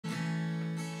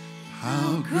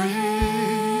How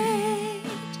great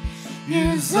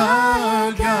is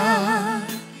our God.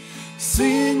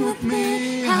 Sing with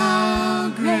me,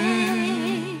 how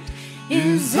great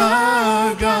is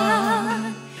our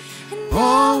God. And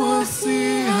all will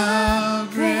see how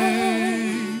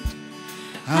great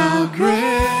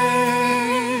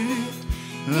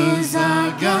is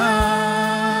our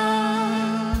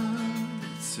God.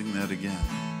 Let's sing that again.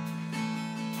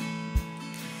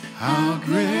 How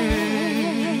great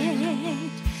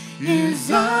is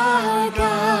our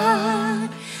God.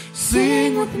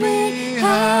 Sing with me,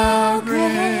 how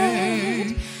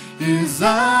great is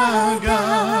our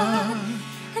God.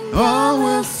 And all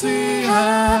will see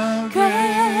how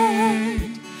great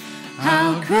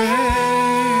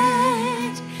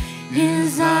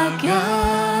is our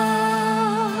God.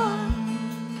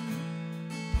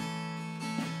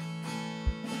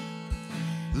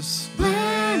 The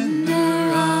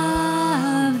splendor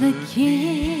of the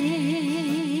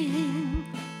King,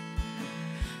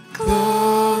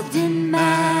 clothed in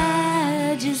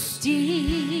majesty.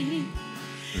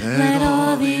 Let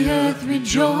all the earth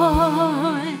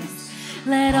rejoice.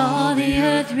 Let all the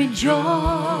earth rejoice.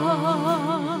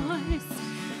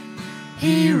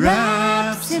 He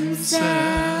wraps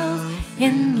himself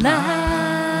in light,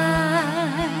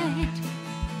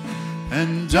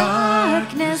 and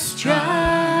darkness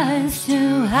tries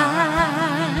to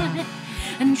hide,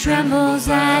 and trembles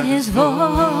at his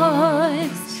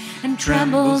voice, and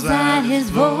trembles at his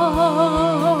voice.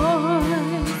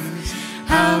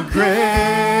 How great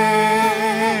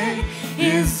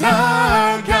is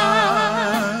our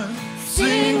God.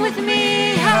 Sing with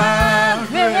me, how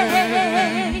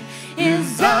great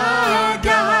is our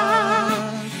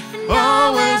God. And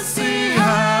all will see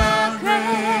how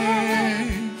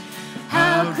great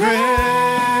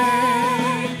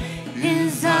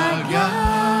is our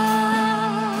God.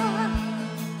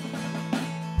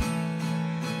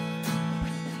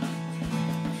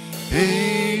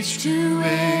 Age to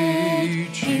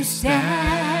age he stands,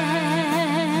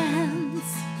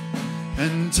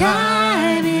 and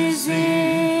time is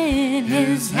in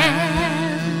his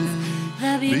hands.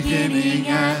 The beginning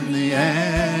and the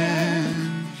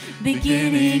end,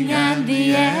 beginning and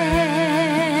the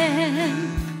end.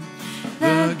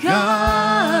 The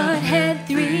Godhead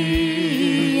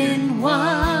three in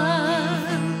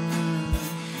one.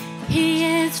 He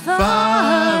is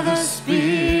Father,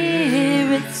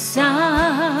 Spirit,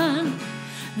 Son,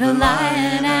 the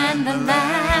Lion and the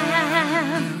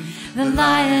Lamb, the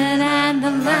Lion and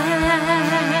the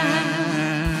Lamb.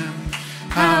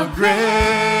 How great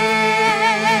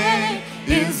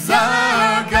is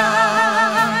our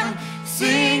God.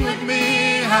 Sing with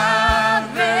me, how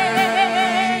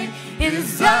great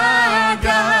is our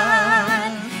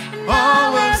God. And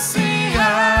all will see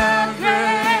how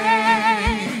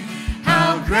great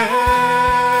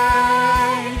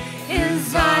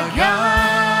is our God.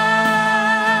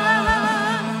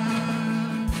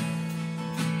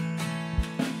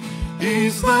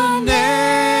 He's the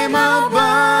name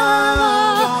above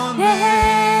all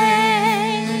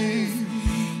names.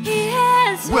 He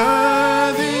is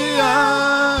worthy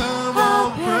of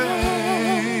all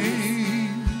praise.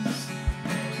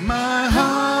 My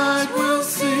heart will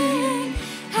sing,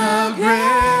 how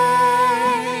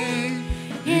great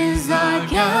is our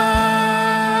God.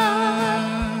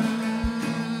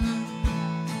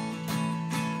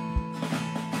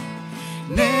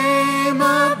 Name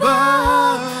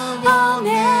above all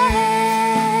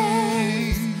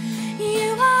names.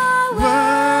 You are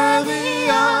worthy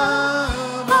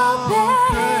of all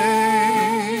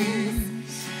praise.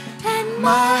 And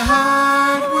my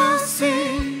heart will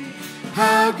sing,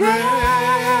 how great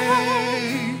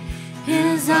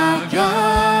is our God.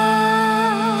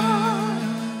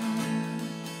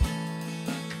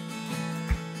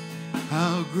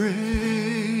 How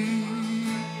great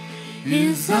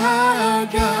is our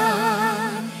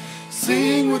God.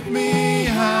 Sing with me,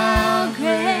 how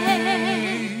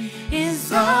great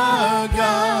is our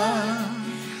God.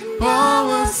 And all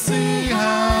will see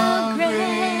how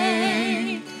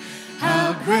great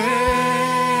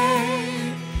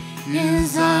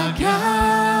is our God.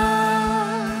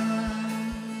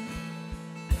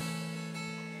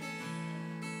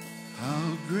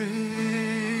 How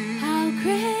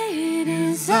great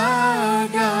is our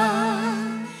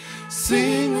God.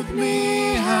 Sing with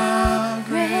me, how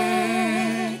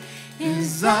great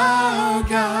is our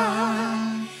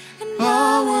God. And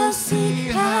all will see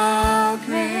how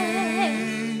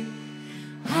great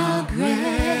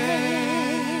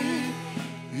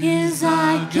is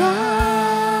our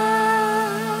God.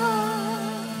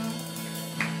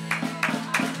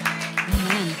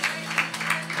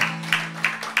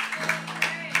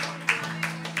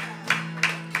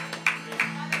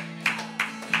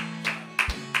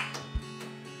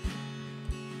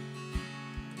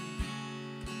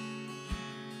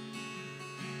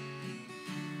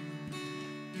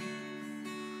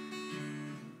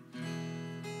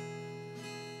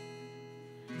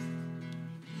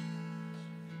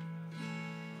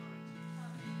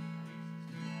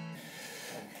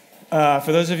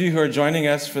 For those of you who are joining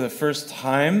us for the first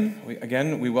time,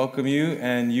 we welcome you,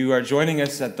 and you are joining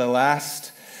us at the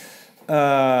last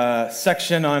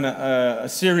section on a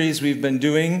series we've been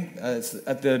doing.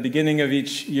 At the beginning of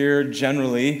each year,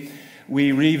 generally,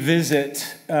 we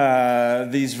revisit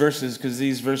these verses because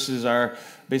these verses are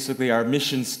basically our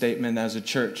mission statement as a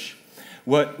church.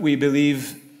 What we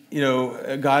believe,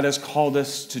 God has called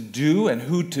us to do and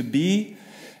who to be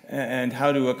and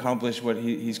how to accomplish what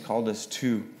He's called us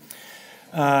to.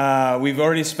 We've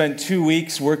already spent 2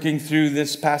 weeks working through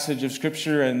this passage of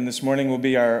Scripture, and this morning will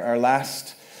be our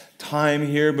last time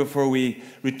here before we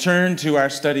return to our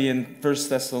study in 1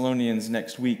 Thessalonians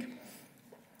next week.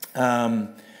 So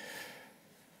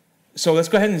let's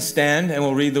go ahead and stand, and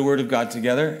we'll read the Word of God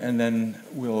together, and then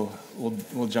we'll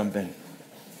jump in.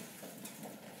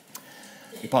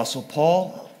 The Apostle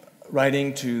Paul,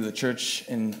 writing to the church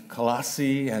in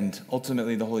Colossae, and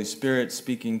ultimately the Holy Spirit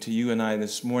speaking to you and I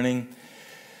this morning,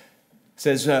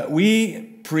 says, we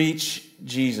preach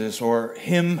Jesus, or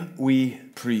him we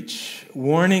preach,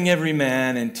 warning every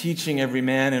man and teaching every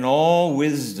man in all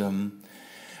wisdom,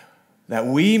 that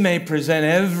we may present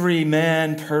every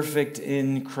man perfect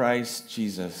in Christ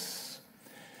Jesus.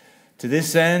 To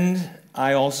this end,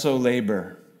 I also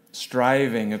labor,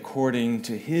 striving according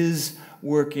to his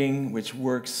working, which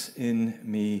works in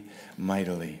me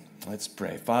mightily. Let's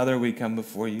pray. Father, we come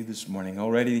before you this morning.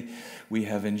 Already we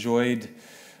have enjoyed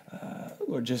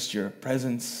Lord, just your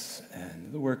presence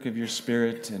and the work of your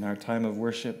Spirit in our time of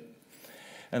worship.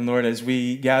 And Lord, as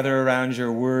we gather around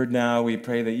your word now, we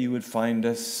pray that you would find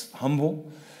us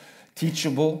humble,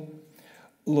 teachable.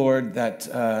 Lord, that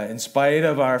in spite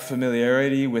of our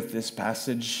familiarity with this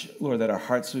passage, Lord, that our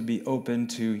hearts would be open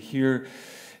to hear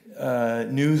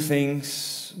new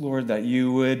things. Lord, that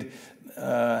you would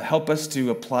help us to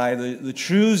apply the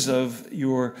truths of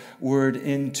your word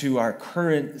into our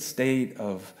current state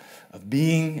of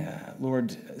being,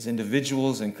 Lord, as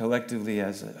individuals and collectively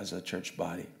as a church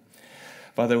body.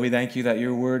 Father, we thank you that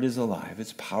your word is alive.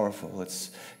 It's powerful.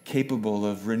 It's capable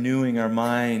of renewing our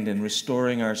mind and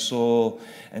restoring our soul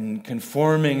and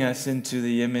conforming us into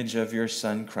the image of your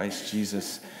Son, Christ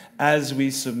Jesus, as we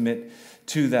submit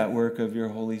to that work of your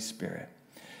Holy Spirit.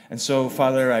 And so,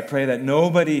 Father, I pray that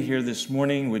nobody here this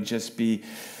morning would just be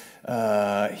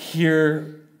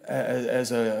here as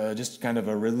just kind of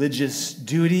a religious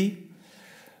duty,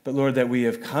 but Lord, that we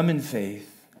have come in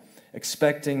faith,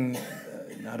 expecting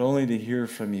not only to hear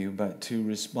from you, but to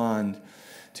respond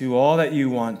to all that you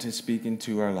want to speak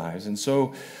into our lives. And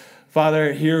so,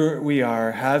 Father, here we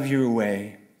are. Have your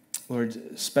way.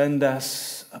 Lord, spend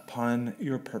us upon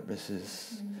your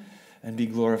purposes and be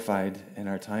glorified in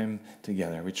our time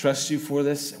together. We trust you for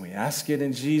this, and we ask it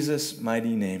in Jesus'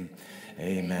 mighty name.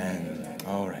 Amen.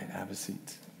 All right, have a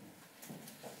seat.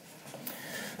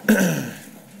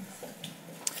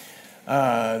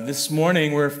 This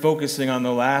morning, we're focusing on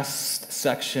the last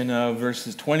section of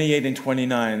verses 28 and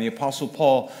 29. The Apostle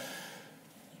Paul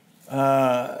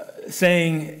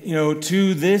saying,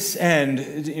 to this end,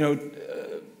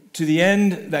 to the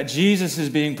end that Jesus is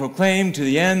being proclaimed, to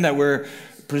the end that we're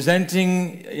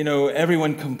presenting,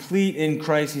 everyone complete in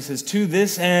Christ. He says, to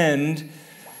this end,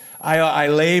 I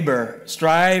labor,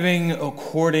 striving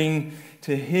according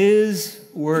to his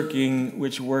working,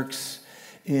 which works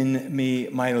in me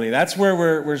mightily. That's where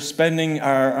we're spending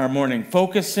our morning,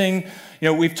 focusing.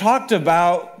 We've talked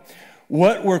about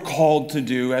what we're called to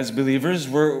do as believers.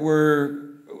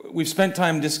 We've spent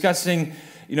time discussing,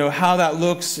 how that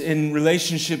looks in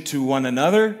relationship to one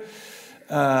another,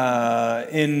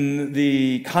 in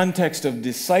the context of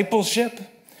discipleship,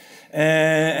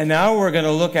 and now we're going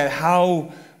to look at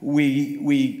how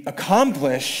we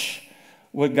accomplish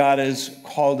what God has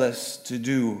called us to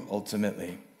do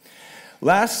ultimately.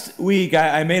 Last week,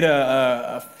 I made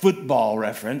a football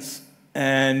reference,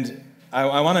 and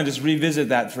I want to just revisit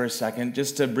that for a second,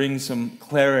 just to bring some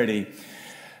clarity.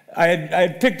 I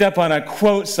had picked up on a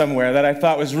quote somewhere that I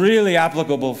thought was really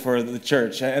applicable for the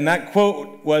church, and that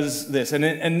quote was this,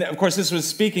 and of course this was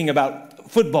speaking about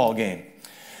football game.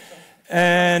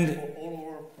 And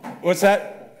what's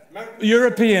that?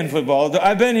 European football.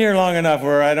 I've been here long enough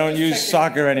where I don't use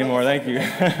soccer anymore. Thank you.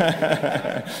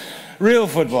 Real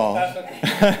football.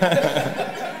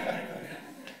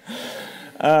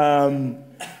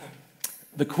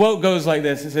 The quote goes like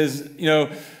this. It says,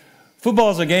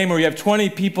 football is a game where you have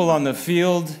 20 people on the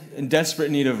field in desperate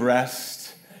need of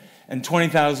rest and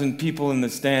 20,000 people in the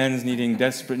stands needing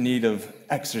desperate need of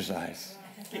exercise.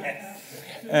 Yes.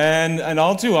 And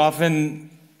all too often,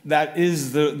 that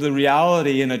is the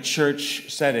reality in a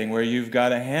church setting where you've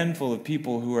got a handful of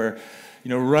people who are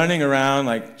running around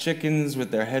like chickens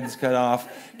with their heads cut off,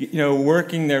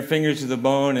 working their fingers to the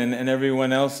bone, and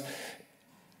everyone else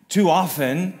too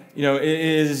often,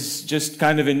 is just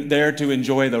kind of there to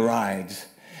enjoy the ride.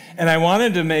 And I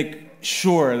wanted to make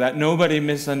sure that nobody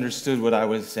misunderstood what I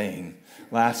was saying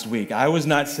last week. I was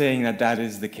not saying that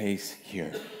is the case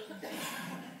here.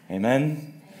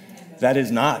 Amen? That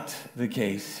is not the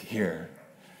case here.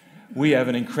 We have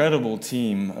an incredible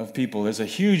team of people. There's a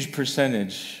huge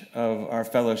percentage of our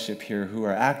fellowship here who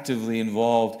are actively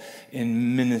involved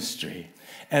in ministry.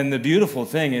 And the beautiful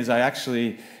thing is I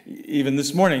actually, even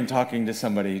this morning, talking to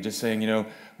somebody, just saying,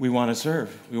 we want to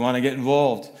serve. We want to get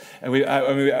involved. And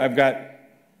I've got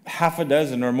half a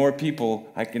dozen or more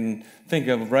people I can think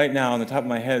of right now on the top of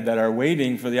my head that are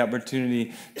waiting for the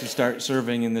opportunity to start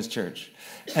serving in this church.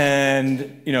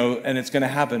 And, and it's going to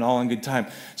happen all in good time.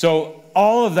 So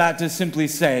all of that to simply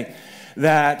say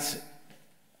that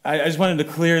I just wanted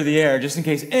to clear the air just in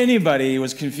case anybody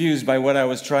was confused by what I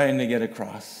was trying to get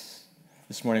across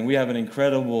this morning. We have an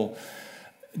incredible,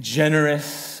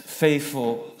 generous,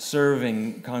 faithful,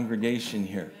 serving congregation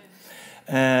here.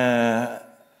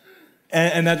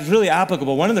 And that's really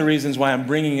applicable. One of the reasons why I'm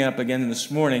bringing it up again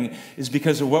this morning is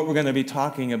because of what we're going to be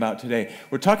talking about today.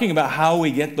 We're talking about how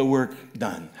we get the work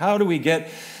done. How do we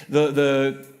get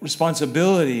the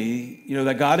responsibility,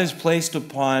 that God has placed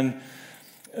upon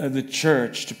the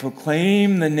church to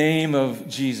proclaim the name of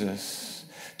Jesus,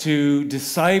 to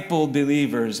disciple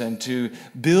believers, and to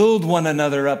build one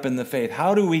another up in the faith.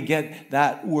 How do we get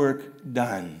that work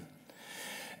done?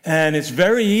 And it's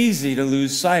very easy to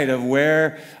lose sight of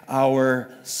where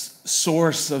our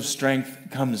source of strength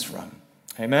comes from.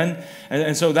 Amen?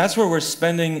 And so that's where we're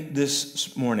spending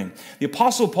this morning. The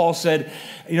Apostle Paul said,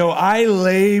 I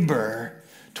labor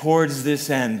towards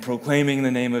this end, proclaiming the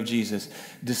name of Jesus,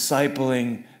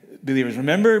 discipling believers.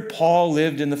 Remember, Paul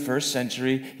lived in the first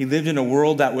century. He lived in a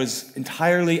world that was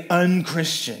entirely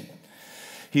unchristian.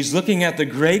 He's looking at the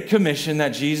great commission that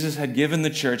Jesus had given the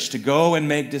church to go and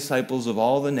make disciples of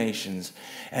all the nations.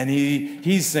 And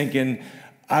he's thinking,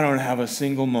 I don't have a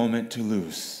single moment to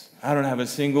lose. I don't have a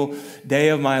single day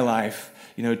of my life,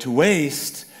 to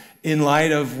waste in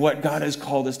light of what God has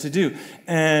called us to do.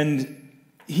 And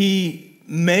he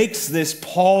makes this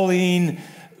Pauline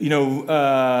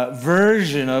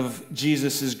version of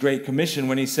Jesus' great commission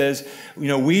when he says,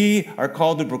 we are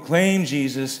called to proclaim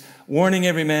Jesus, warning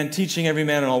every man, teaching every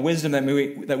man in all wisdom,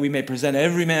 that we may present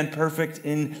every man perfect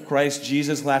in Christ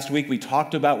Jesus. Last week we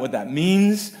talked about what that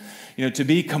means, to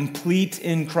be complete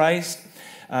in Christ.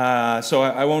 So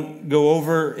I won't go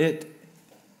over it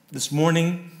this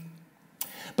morning.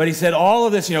 But he said all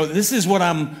of this, this is what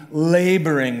I'm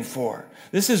laboring for.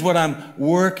 This is what I'm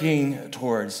working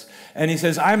towards. And he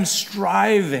says, I'm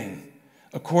striving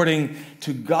according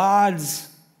to God's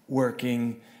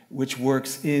working, which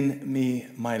works in me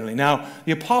mightily. Now,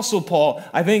 the Apostle Paul,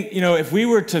 I think, if we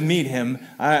were to meet him,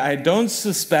 I don't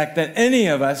suspect that any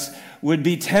of us would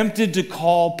be tempted to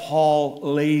call Paul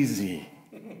lazy.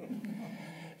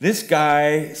 This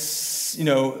guy,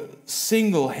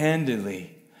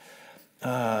 single-handedly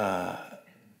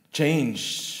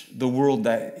changed the world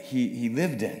that he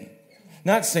lived in.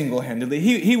 Not single-handedly.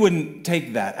 He wouldn't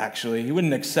take that, actually. He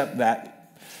wouldn't accept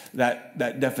that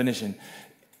definition.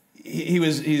 He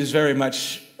was very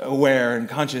much aware and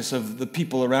conscious of the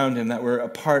people around him that were a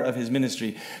part of his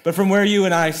ministry. But from where you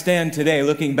and I stand today,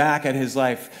 looking back at his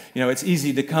life, it's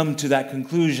easy to come to that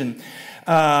conclusion.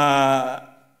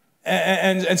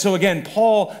 And so again,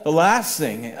 Paul, the last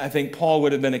thing I think Paul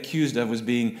would have been accused of was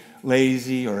being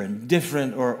lazy or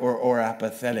indifferent or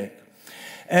apathetic.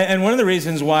 And one of the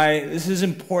reasons why this is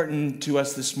important to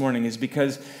us this morning is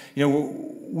because,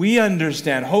 we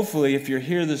understand, hopefully, if you're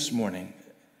here this morning,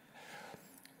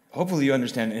 hopefully you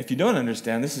understand. And if you don't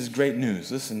understand, this is great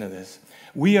news. Listen to this.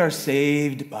 We are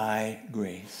saved by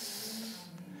grace.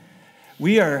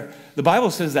 The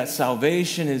Bible says that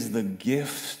salvation is the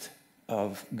gift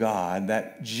of God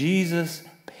that Jesus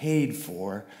paid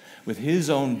for with his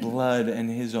own blood and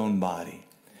his own body.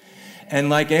 And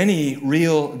like any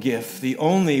real gift, the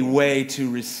only way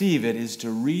to receive it is to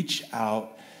reach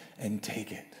out and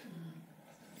take it.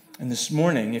 And this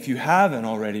morning, if you haven't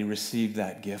already received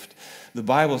that gift, the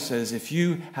Bible says if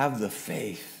you have the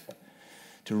faith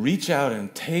to reach out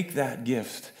and take that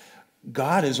gift,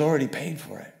 God has already paid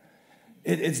for it.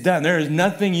 It's done. There is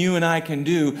nothing you and I can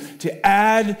do to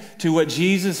add to what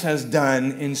Jesus has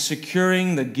done in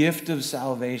securing the gift of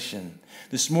salvation.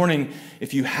 This morning,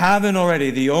 if you haven't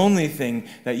already, the only thing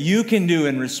that you can do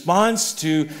in response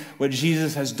to what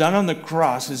Jesus has done on the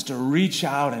cross is to reach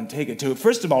out and take it. To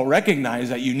first of all, recognize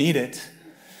that you need it.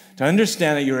 To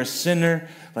understand that you're a sinner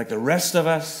like the rest of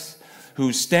us,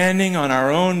 who's standing on our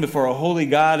own before a holy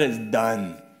God is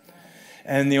done.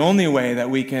 And the only way that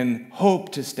we can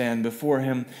hope to stand before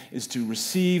him is to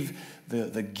receive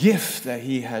the gift that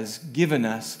he has given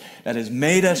us, that has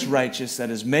made us righteous, that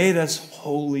has made us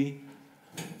holy,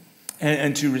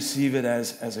 and to receive it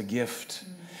as a gift.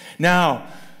 Now,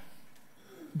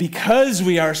 because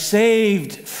we are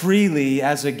saved freely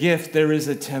as a gift, there is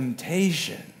a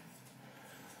temptation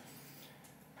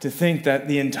to think that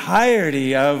the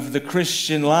entirety of the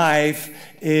Christian life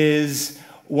is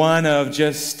one of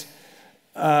just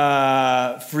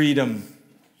freedom.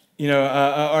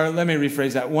 Or let me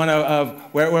rephrase that, one of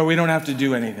where we don't have to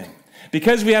do anything.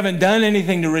 Because we haven't done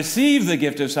anything to receive the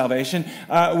gift of salvation,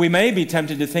 we may be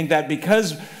tempted to think that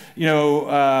because we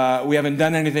haven't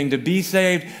done anything to be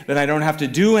saved, that I don't have to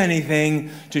do anything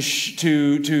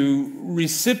to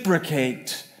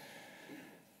reciprocate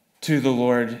to the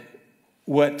Lord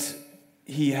what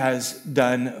he has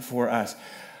done for us.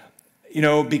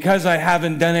 Because I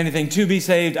haven't done anything to be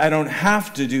saved, I don't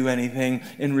have to do anything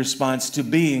in response to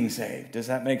being saved. Does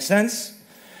that make sense?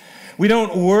 We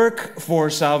don't work for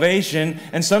salvation,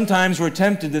 and sometimes we're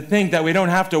tempted to think that we don't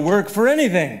have to work for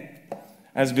anything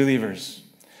as believers.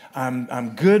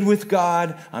 I'm good with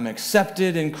God. I'm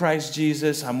accepted in Christ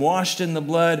Jesus. I'm washed in the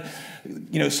blood.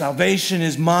 Salvation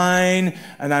is mine,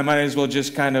 and I might as well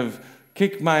just kind of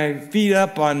kick my feet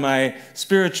up on my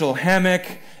spiritual hammock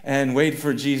and wait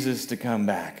for Jesus to come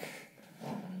back.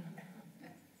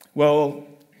 Well,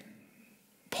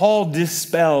 Paul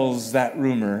dispels that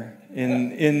rumor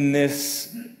in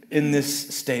this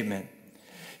statement.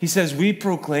 He says, we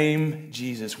proclaim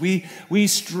Jesus. We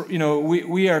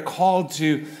are called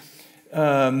to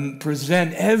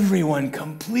present everyone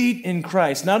complete in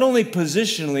Christ, not only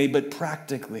positionally, but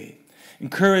practically.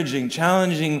 Encouraging,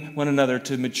 challenging one another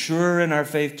to mature in our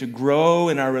faith, to grow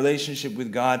in our relationship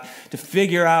with God, to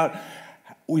figure out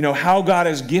how God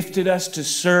has gifted us to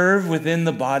serve within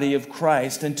the body of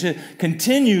Christ, and to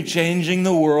continue changing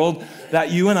the world that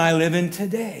you and I live in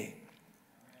today.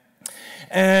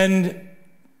 And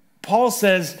Paul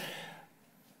says,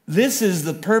 this is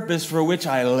the purpose for which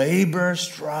I labor,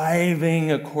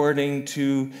 striving according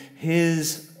to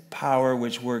his power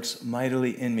which works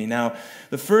mightily in me. Now,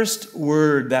 the first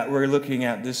word that we're looking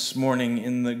at this morning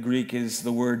in the Greek is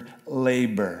the word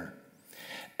labor.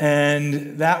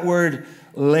 And that word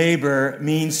labor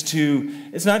means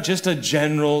it's not just a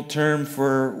general term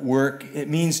for work. It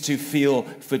means to feel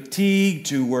fatigued,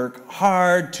 to work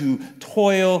hard, to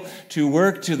toil, to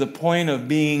work to the point of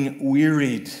being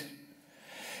wearied.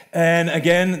 And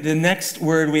again, the next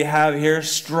word we have here,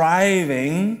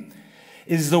 striving,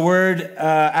 is the word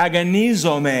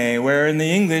agonizomai, where in the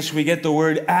English we get the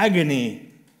word agony.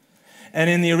 And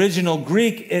in the original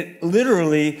Greek, it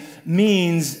literally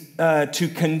means to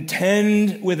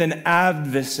contend with an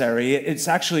adversary. It's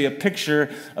actually a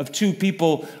picture of two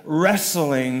people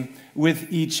wrestling with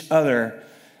each other.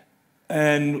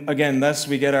 And again, thus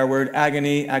we get our word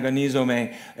agony,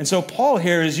 agonizomai. And so Paul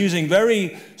here is using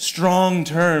very strong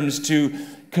terms to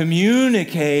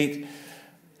communicate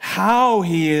how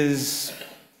he is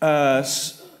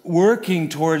working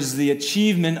towards the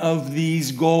achievement of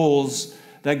these goals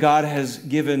that God has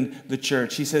given the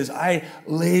church. He says, I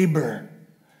labor.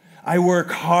 I work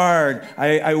hard.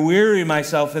 I weary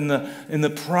myself in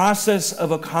the process of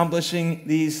accomplishing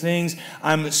these things.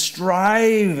 I'm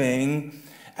striving,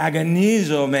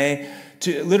 agonizomai,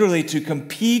 to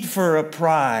compete for a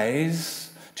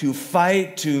prize, to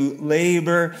fight, to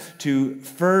labor, to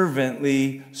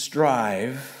fervently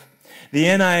strive. The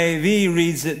NIV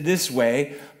reads it this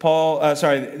way.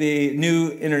 The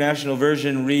New International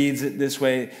Version reads it this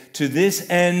way. To this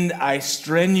end, I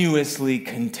strenuously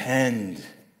contend.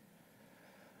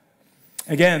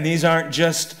 Again, these aren't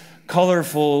just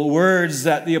colorful words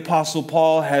that the Apostle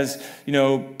Paul has,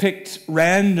 picked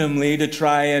randomly to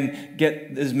try and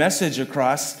get his message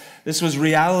across. This was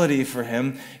reality for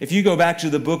him. If you go back to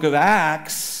the book of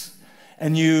Acts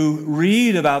and you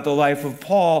read about the life of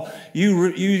Paul,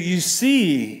 you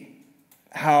see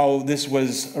how this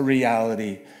was a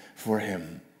reality for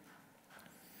him.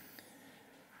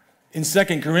 In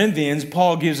 2 Corinthians,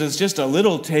 Paul gives us just a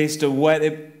little taste of what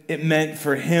it meant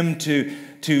for him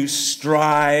to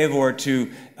strive or to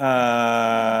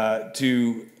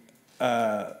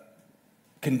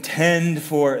contend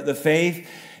for the faith.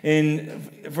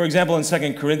 For example, in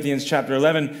 2 Corinthians chapter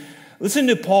 11, listen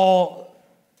to Paul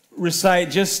recite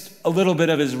just a little bit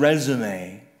of his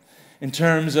resume in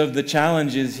terms of the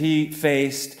challenges he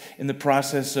faced in the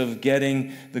process of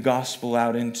getting the gospel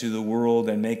out into the world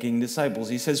and making disciples.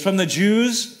 He says, from the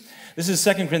Jews, This is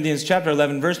 2 Corinthians chapter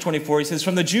 11, verse 24. He says,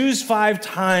 "From the Jews 5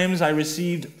 times I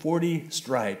received 40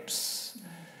 stripes,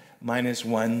 minus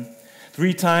 1.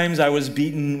 3 times I was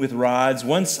beaten with rods.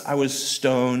 Once I was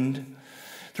stoned.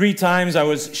 3 times I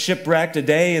was shipwrecked. A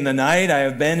day and the night I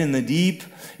have been in the deep,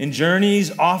 in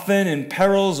journeys often, in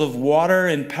perils of water,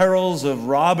 in perils of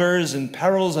robbers, in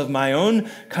perils of my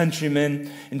own countrymen,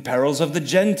 in perils of the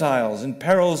Gentiles, in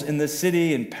perils in the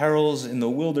city, in perils in the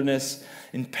wilderness,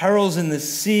 in perils in the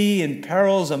sea, in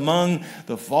perils among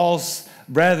the false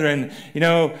brethren."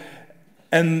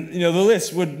 And the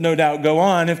list would no doubt go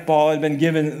on if Paul had been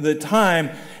given the time.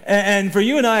 And for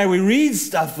you and I, we read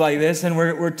stuff like this and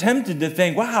we're tempted to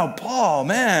think, wow, Paul,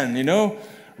 man,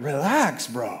 relax,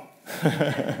 bro.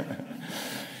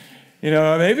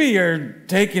 Maybe you're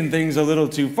taking things a little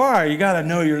too far. You got to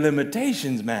know your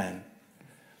limitations, man.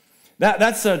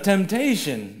 That's a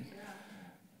temptation.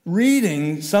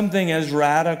 Reading something as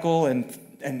radical and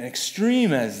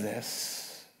extreme as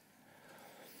this.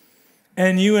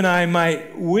 And you and I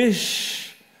might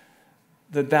wish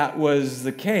that was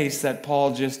the case, that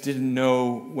Paul just didn't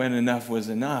know when enough was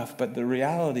enough. But the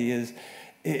reality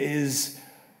is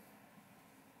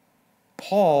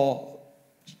Paul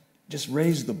just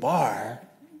raised the bar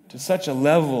to such a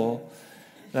level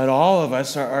that all of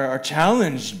us are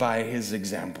challenged by his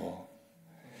example.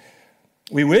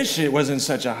 We wish it wasn't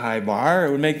such a high bar.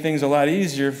 It would make things a lot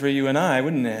easier for you and I,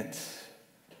 wouldn't it?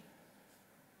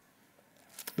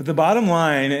 But the bottom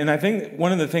line, and I think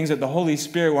one of the things that the Holy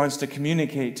Spirit wants to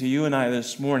communicate to you and I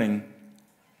this morning,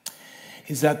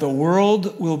 is that the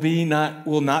world will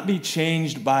not be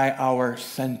changed by our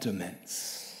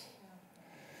sentiments.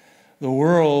 The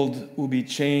world will be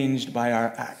changed by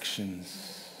our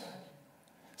actions.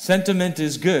 Sentiment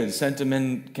is good.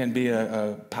 Sentiment can be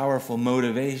a powerful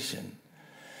motivation.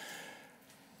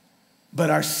 But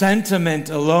our sentiment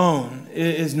alone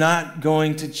is not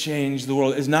going to change the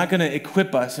world, is not going to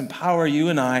equip us, empower you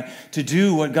and I to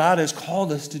do what God has called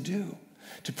us to do,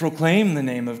 to proclaim the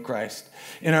name of Christ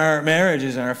in our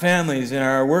marriages, in our families, in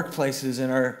our workplaces, in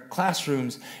our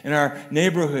classrooms, in our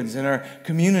neighborhoods, in our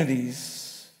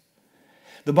communities.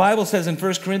 The Bible says in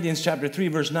 1 Corinthians chapter 3,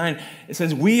 verse 9, it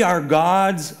says, "We are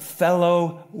God's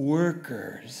fellow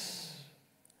workers."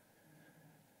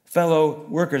 Fellow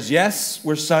workers. Yes,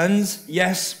 we're sons.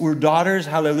 Yes, we're daughters.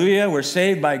 Hallelujah. We're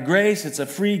saved by grace. It's a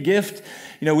free gift.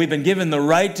 We've been given the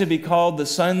right to be called the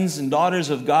sons and daughters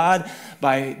of God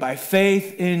by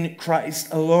faith in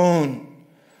Christ alone.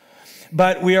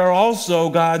 But we are also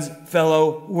God's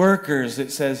fellow workers,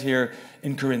 it says here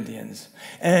in Corinthians.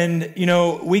 And,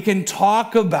 we can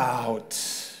talk about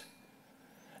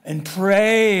and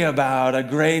pray about a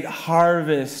great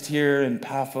harvest here in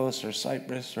Paphos or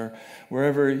Cyprus or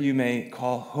wherever you may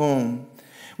call home.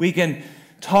 We can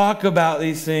talk about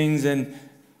these things and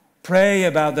pray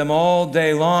about them all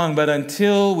day long, but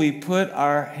until we put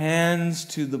our hands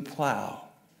to the plow,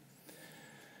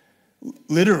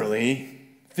 literally,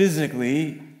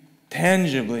 physically,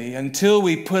 tangibly, until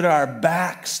we put our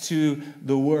backs to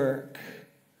the work,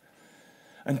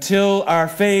 until our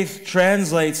faith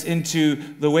translates into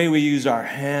the way we use our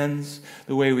hands,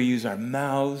 the way we use our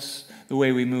mouths, the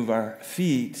way we move our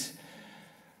feet,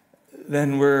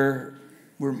 then we're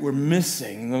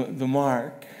missing the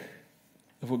mark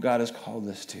of what God has called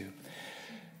us to.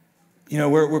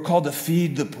 We're called to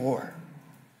feed the poor.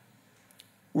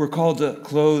 We're called to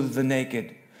clothe the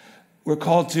naked. We're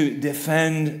called to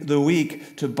defend the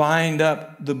weak, to bind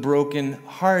up the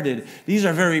brokenhearted. These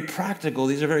are very practical.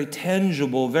 These are very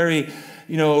tangible, very,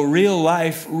 real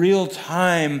life, real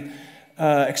time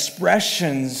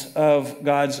expressions of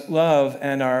God's love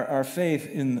and our faith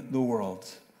in the world.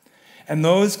 And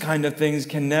those kind of things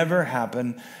can never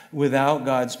happen without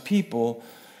God's people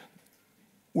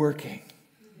working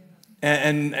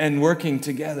and working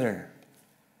together.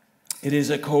 It is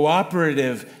a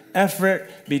cooperative effort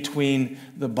between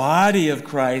the body of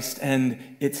Christ and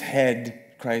its head,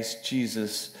 Christ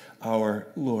Jesus, our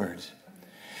Lord.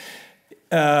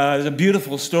 There's a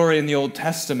beautiful story in the Old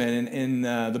Testament in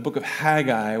the book of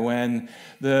Haggai when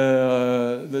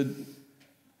the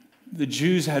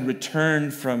Jews had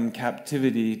returned from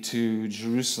captivity to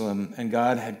Jerusalem, and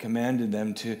God had commanded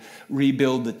them to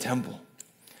rebuild the temple,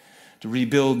 to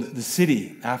rebuild the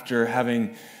city after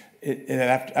it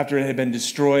had been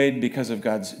destroyed because of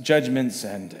God's judgments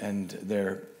and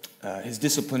his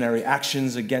disciplinary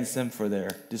actions against them for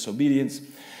their disobedience.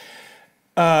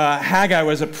 Haggai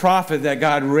was a prophet that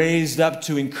God raised up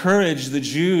to encourage the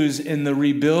Jews in the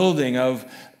rebuilding of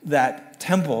that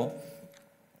temple.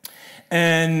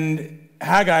 And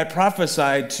Haggai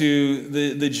prophesied to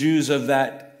the Jews of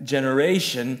that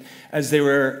generation as they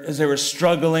were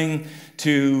struggling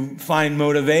to find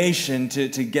motivation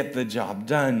to get the job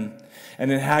done.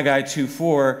 And in Haggai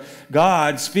 2:4,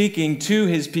 God, speaking to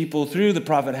his people through the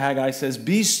prophet Haggai, says,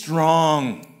 "Be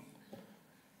strong,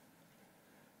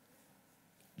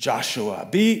 Joshua.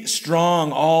 Be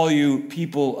strong, all you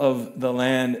people of the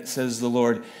land, says the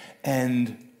Lord,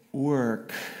 and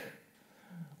work."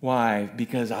 Why?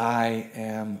 Because I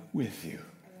am with you,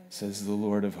 says the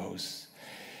Lord of hosts.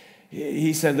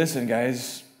 He said, listen,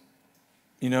 guys,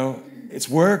 it's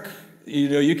work.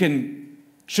 You can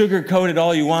sugarcoat it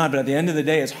all you want, but at the end of the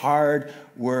day, it's hard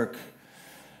work.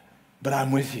 But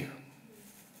I'm with you.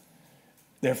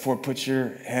 Therefore, put your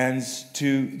hands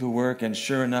to the work. And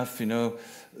sure enough,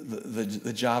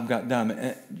 the job got done.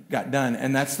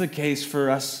 And that's the case for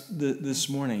us this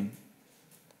morning.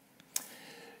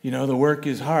 The work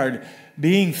is hard.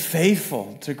 Being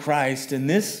faithful to Christ in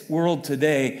this world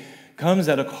today comes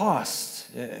at a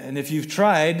cost. And if you've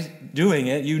tried doing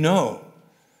it, you know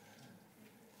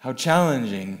how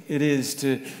challenging it is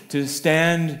to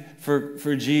stand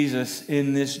for Jesus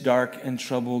in this dark and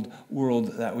troubled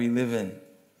world that we live in.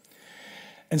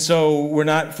 And so we're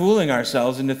not fooling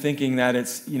ourselves into thinking that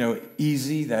it's,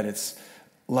 easy, that it's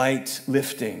light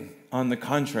lifting. On the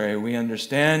contrary, we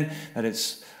understand that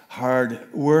it's hard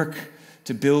work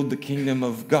to build the kingdom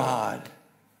of God.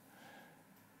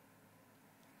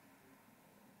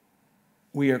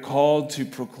 We are called to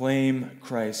proclaim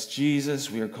Christ Jesus.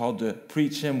 We are called to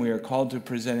preach him. We are called to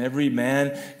present every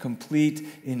man complete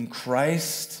in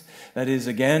Christ. That is,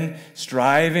 again,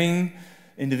 striving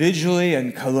individually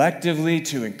and collectively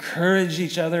to encourage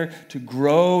each other, to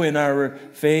grow in our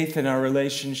faith and our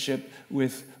relationship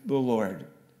with the Lord.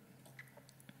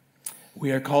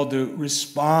 We are called to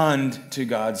respond to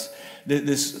God's,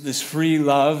 this free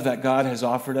love that God has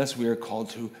offered us. We are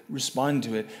called to respond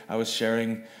to it. I was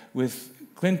sharing with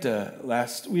Clinta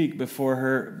last week before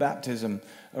her baptism,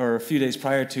 or a few days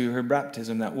prior to her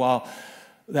baptism, that while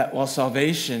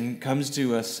salvation comes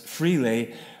to us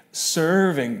freely,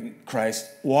 serving Christ,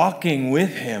 walking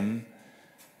with him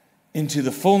into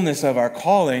the fullness of our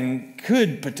calling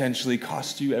could potentially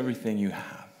cost you everything you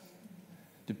have,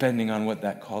 depending on what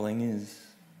that calling is.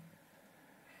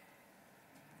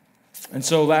 And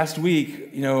so last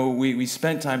week, we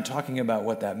spent time talking about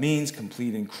what that means,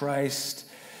 complete in Christ.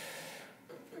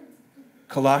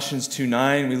 Colossians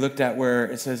 2:9, we looked at where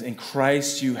it says, in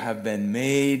Christ you have been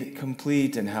made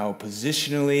complete, and how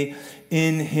positionally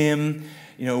in him,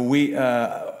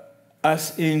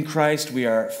 us in Christ, we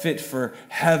are fit for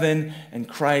heaven, and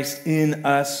Christ in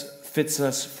us fits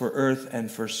us for earth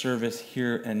and for service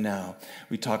here and now.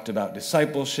 We talked about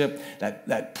discipleship,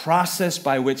 that process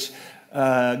by which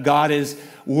God is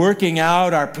working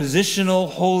out our positional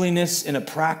holiness in a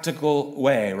practical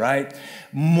way, right?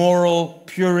 Moral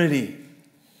purity.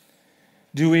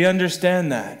 Do we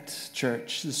understand that,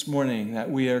 church, this morning, that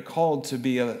we are called to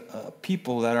be a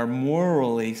people that are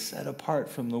morally set apart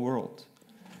from the world?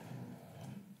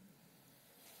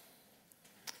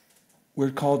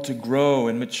 We're called to grow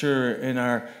and mature in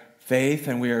our faith,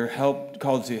 and we are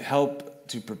called to help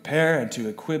to prepare and to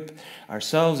equip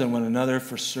ourselves and one another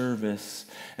for service.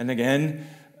 And again,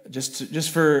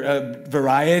 just for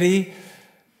variety,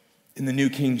 in the New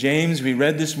King James, we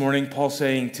read this morning Paul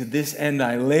saying, "To this end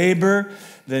I labor."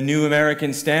 The New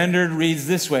American Standard reads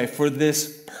this way, "For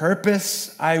this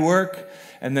purpose I work."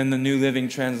 And then the New Living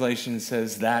Translation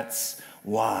says, "That's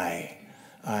why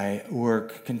I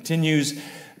work." Continues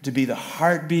to be the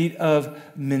heartbeat of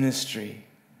ministry,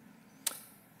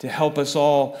 to help us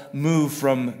all move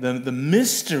from the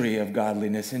mystery of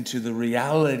godliness into the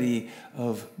reality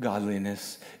of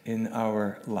godliness in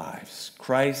our lives.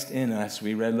 Christ in us,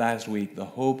 we read last week, the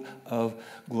hope of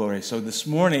glory. So this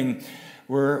morning,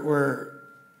 we're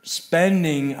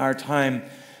spending our time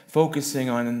focusing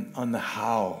on the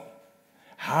how.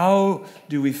 How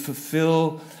do we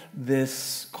fulfill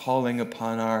this calling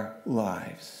upon our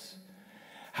lives?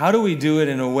 How do we do it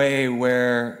in a way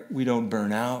where we don't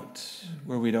burn out,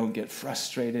 where we don't get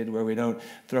frustrated, where we don't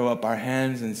throw up our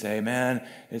hands and say, man,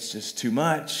 it's just too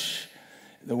much.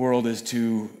 The world is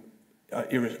too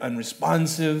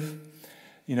unresponsive.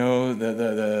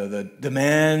 The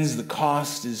demands, the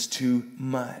cost is too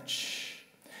much.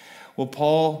 Well,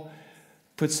 Paul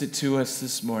puts it to us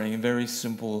this morning in very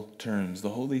simple terms. The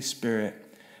Holy Spirit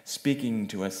speaking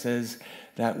to us says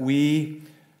that we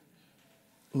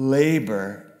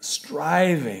labor,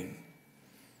 striving,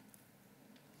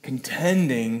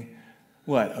 contending,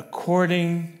 what?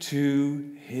 According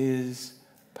to his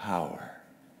power.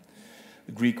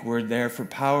 The Greek word there for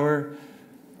power,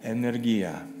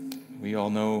 energia. We all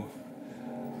know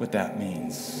what that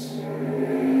means.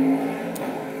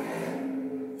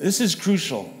 This is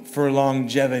crucial for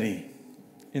longevity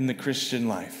in the Christian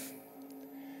life.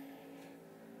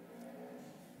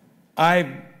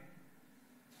 I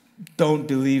don't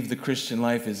believe the Christian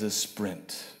life is a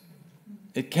sprint.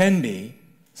 It can be.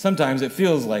 Sometimes it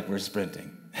feels like we're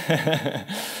sprinting.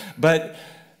 But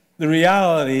the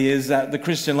reality is that the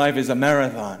Christian life is a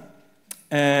marathon.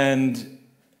 And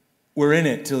we're in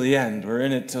it till the end. We're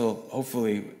in it till,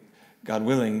 hopefully, God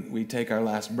willing, we take our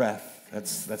last breath.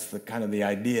 That's the kind of the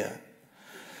idea.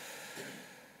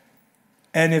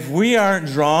 And if we aren't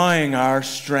drawing our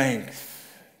strength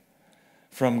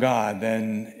from God,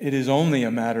 then it is only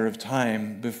a matter of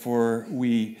time before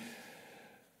we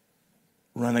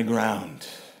run aground,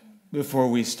 before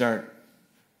we start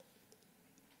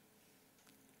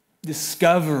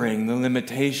discovering the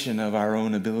limitation of our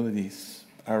own abilities,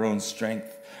 our own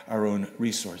strength, our own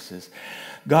resources.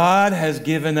 God has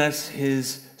given us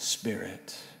His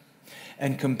Spirit.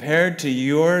 And compared to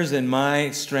yours and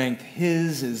my strength,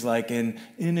 His is like an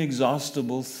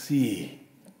inexhaustible sea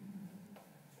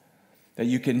that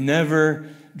you can never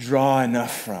draw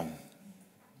enough from.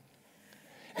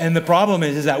 And the problem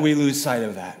is that we lose sight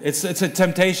of that. It's a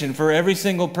temptation for every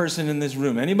single person in this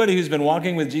room. Anybody who's been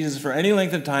walking with Jesus for any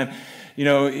length of time, you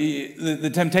know,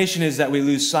 the temptation is that we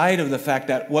lose sight of the fact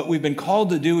that what we've been called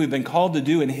to do, we've been called to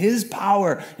do in His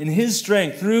power, in His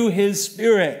strength, through His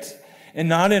Spirit, and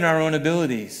not in our own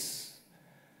abilities.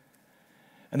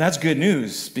 And that's good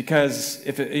news, because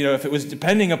if it was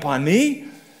depending upon me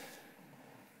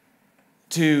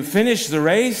to finish the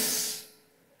race,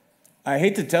 I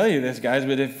hate to tell you this, guys,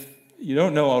 but if you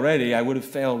don't know already, I would have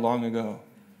failed long ago.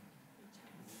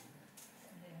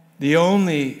 The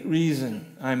only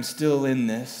reason I'm still in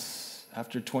this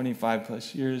after 25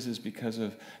 plus years is because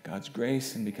of God's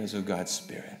grace and because of God's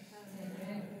Spirit.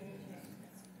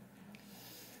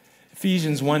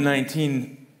 Ephesians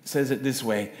 1:19 says it this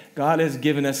way: God has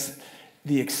given us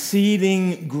the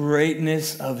exceeding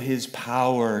greatness of His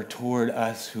power toward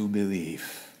us who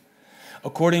believe,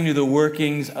 according to the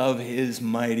workings of His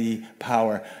mighty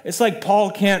power. It's like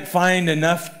Paul can't find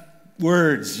enough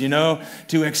words,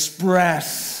 to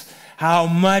express how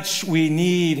much we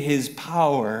need His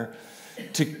power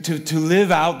to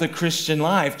live out the Christian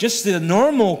life, just the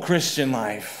normal Christian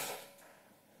life.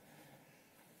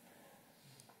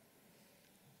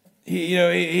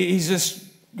 He's just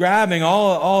grabbing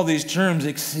all these terms: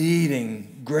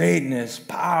 exceeding, greatness,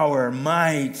 power,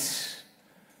 might.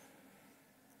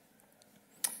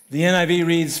 The NIV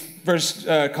reads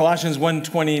Colossians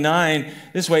 1:29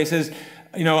 this way. It says,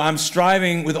 I'm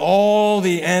striving with all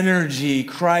the energy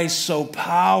Christ so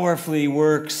powerfully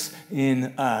works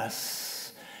in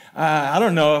us. I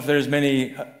don't know if there's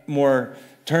many more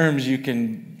terms you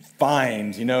can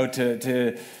find,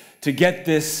 to get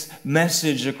this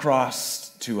message across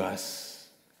to us.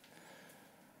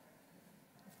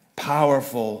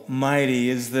 Powerful, mighty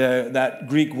is that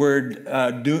Greek word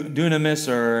dunamis,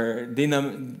 or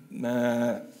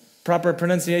proper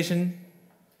pronunciation?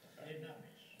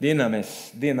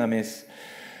 Dynamis,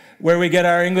 where we get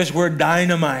our English word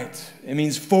dynamite. It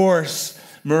means force,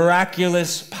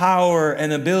 miraculous power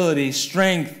and ability,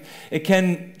 strength.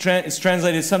 It's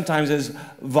translated sometimes as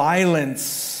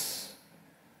violence.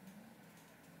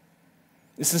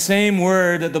 It's the same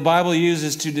word that the Bible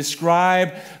uses to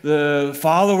describe the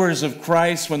followers of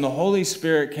Christ when the Holy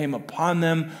Spirit came upon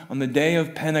them on the day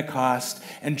of Pentecost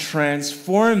and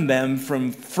transformed them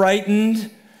from frightened,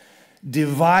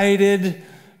 divided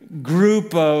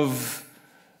group of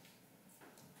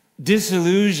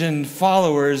disillusioned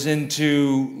followers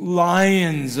into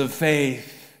lions of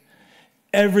faith,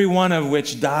 every one of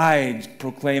which died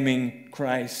proclaiming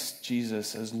Christ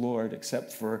Jesus as Lord,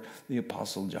 except for the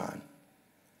Apostle John.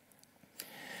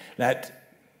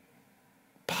 That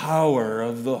power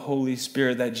of the Holy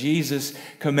Spirit that Jesus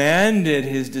commanded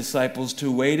His disciples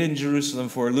to wait in Jerusalem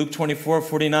for. Luke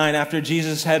 24:49, after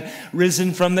Jesus had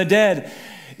risen from the dead.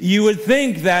 You would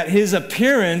think that His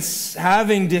appearance,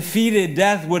 having defeated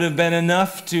death, would have been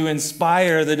enough to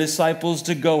inspire the disciples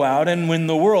to go out and win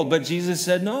the world. But Jesus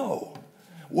said, no,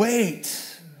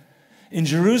 wait in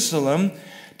Jerusalem.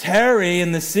 Tarry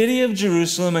in the city of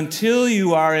Jerusalem until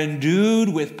you are endued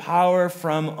with power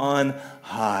from on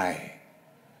high.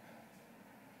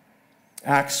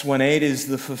 Acts 1:8 is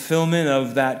the fulfillment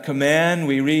of that command.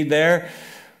 We read there,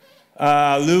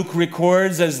 Luke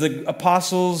records as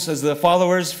the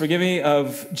followers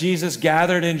of Jesus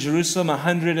gathered in Jerusalem,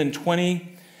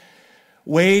 120,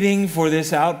 waiting for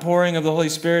this outpouring of the Holy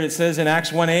Spirit. It says in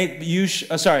Acts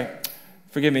 1:8,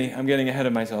 forgive me, I'm getting ahead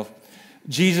of myself.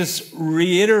 Jesus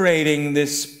reiterating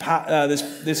this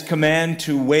command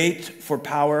to wait for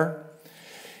power.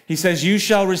 He says, you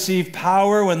shall receive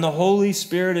power when the Holy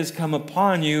Spirit has come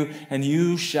upon you, and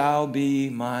you shall be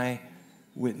my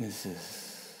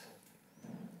witnesses.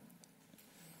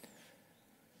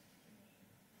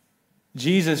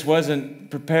 Jesus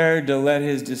wasn't prepared to let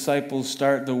his disciples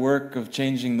start the work of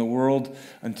changing the world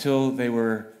until they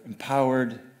were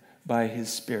empowered by his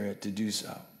Spirit to do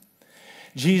so.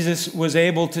 Jesus was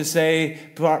able to say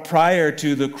prior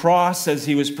to the cross, as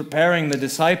he was preparing the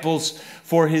disciples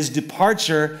for his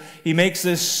departure, he makes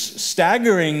this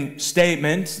staggering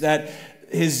statement that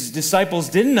his disciples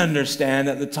didn't understand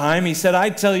at the time. He said, I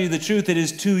tell you the truth, it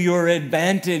is to your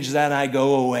advantage that I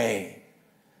go away.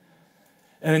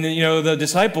 And, the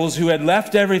disciples who had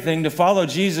left everything to follow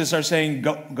Jesus are saying,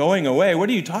 going away? What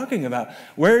are you talking about?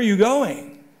 Where are you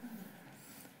going?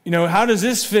 How does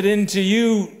this fit into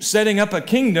you setting up a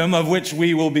kingdom of which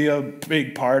we will be a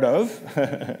big part of?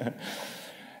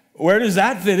 Where does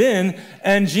that fit in?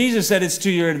 And Jesus said, it's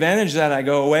to your advantage that I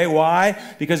go away. Why?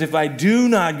 Because if I do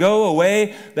not go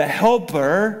away, the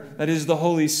Helper, that is the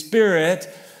Holy Spirit,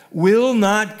 will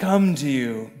not come to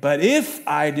you. But if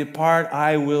I depart,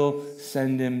 I will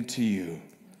send him to you.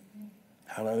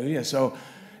 Hallelujah. So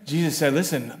Jesus said,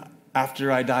 listen,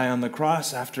 after I die on the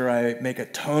cross, after I make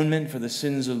atonement for the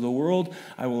sins of the world,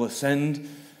 I will ascend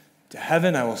to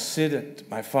heaven. I will sit at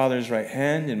my Father's right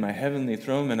hand in my heavenly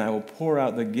throne, and I will pour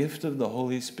out the gift of the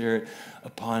Holy Spirit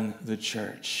upon the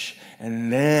church.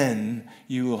 And then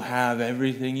you will have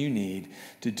everything you need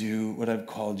to do what I've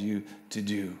called you to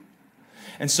do.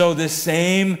 And so this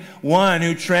same one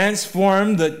who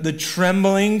transformed the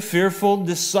trembling, fearful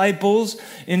disciples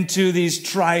into these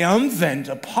triumphant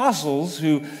apostles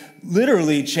who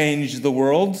literally changed the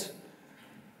world,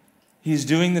 he's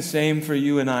doing the same for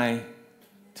you and I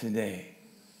today.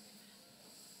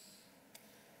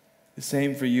 The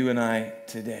same for you and I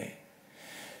today.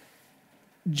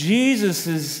 Jesus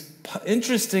is,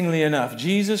 interestingly enough,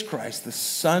 Jesus Christ, the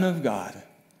Son of God,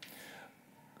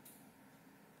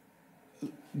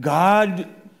 God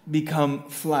become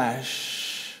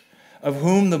flesh, of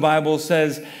whom the Bible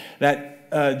says that,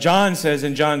 John says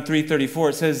in John 3:34,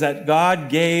 it says that God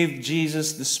gave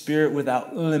Jesus the Spirit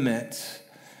without limit.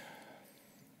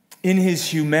 In his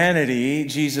humanity,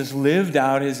 Jesus lived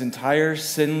out his entire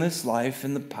sinless life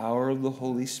in the power of the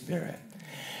Holy Spirit.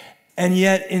 And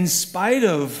yet, in spite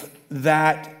of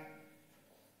that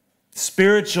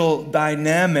spiritual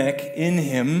dynamic in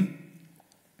him,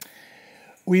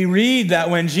 we read that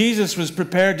when Jesus was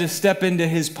prepared to step into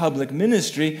his public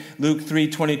ministry, Luke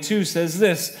 3:22 says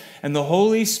this, and the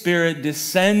Holy Spirit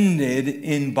descended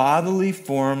in bodily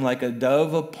form like a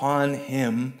dove upon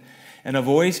him, and a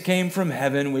voice came from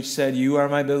heaven which said, you are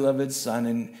my beloved Son,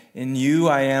 and in you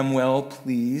I am well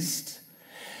pleased.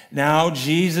 Now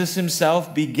Jesus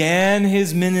himself began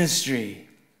his ministry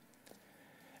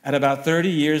at about 30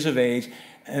 years of age.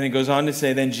 And it goes on to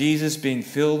say, then Jesus, being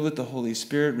filled with the Holy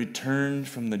Spirit, returned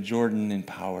from the Jordan in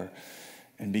power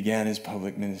and began his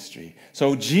public ministry.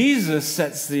 So Jesus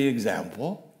sets the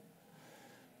example,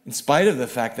 in spite of the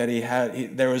fact that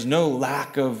there was no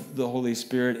lack of the Holy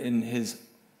Spirit in his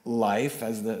life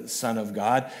as the Son of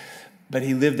God, but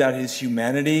he lived out his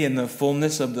humanity in the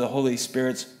fullness of the Holy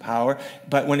Spirit's power.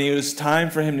 But when it was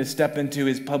time for him to step into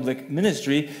his public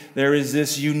ministry, there is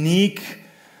this unique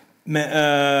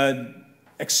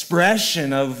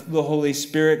expression of the Holy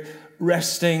Spirit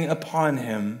resting upon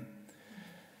him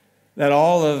that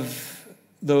all of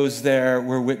those there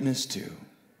were witness to.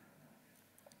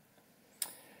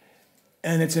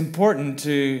 And it's important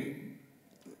to,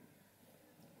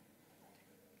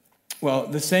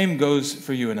 the same goes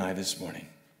for you and I this morning.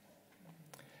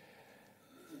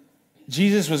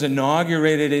 Jesus was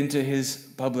inaugurated into his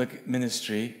public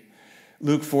ministry.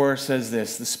 Luke 4 says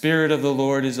this, the Spirit of the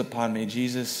Lord is upon me.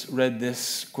 Jesus read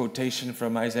this quotation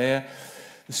from Isaiah.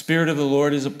 The Spirit of the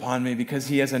Lord is upon me because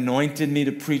he has anointed me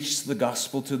to preach the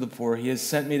gospel to the poor. He has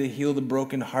sent me to heal the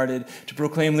brokenhearted, to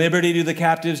proclaim liberty to the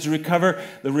captives, to recover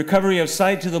the recovery of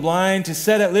sight to the blind, to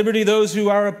set at liberty those who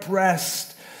are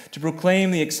oppressed, to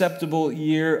proclaim the acceptable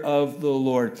year of the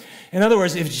Lord. In other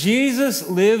words, if Jesus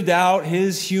lived out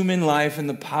his human life in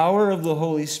the power of the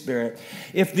Holy Spirit,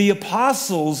 if the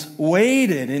apostles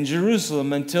waited in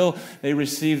Jerusalem until they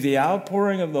received the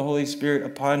outpouring of the Holy Spirit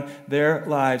upon their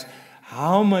lives,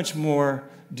 how much more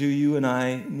do you and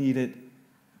I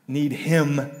need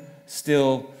him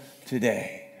still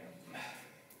today?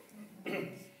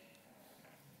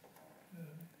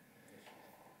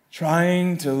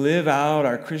 Trying to live out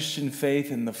our Christian faith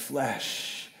in the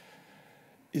flesh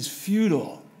is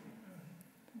futile.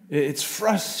 It's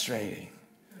frustrating.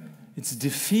 It's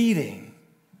defeating.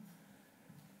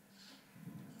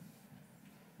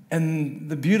 And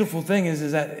the beautiful thing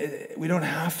is that we don't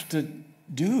have to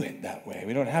do it that way.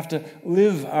 We don't have to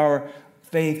live our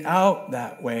faith out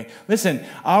that way. Listen,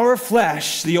 our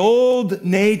flesh, the old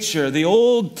nature, the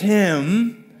old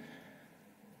Tim,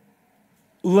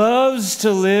 loves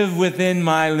to live within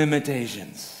my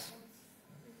limitations.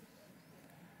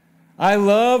 I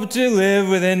love to live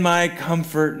within my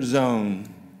comfort zone.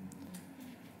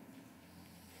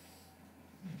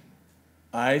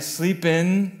 I sleep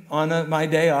in on my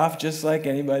day off just like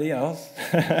anybody else.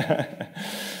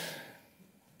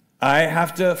 I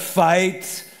have to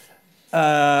fight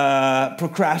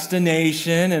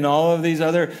procrastination and all of these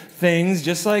other things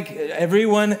just like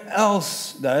everyone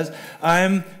else does.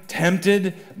 I'm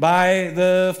tempted by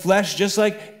the flesh just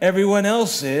like everyone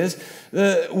else is.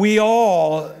 We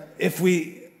all,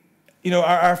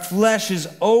 our flesh is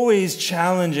always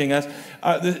challenging us.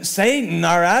 Satan,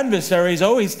 our adversary, is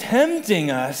always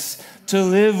tempting us to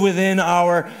live within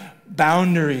our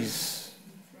boundaries.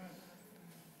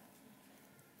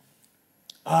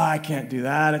 Oh, I can't do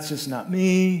that. It's just not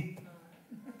me.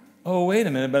 Oh, wait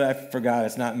a minute, but I forgot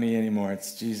it's not me anymore.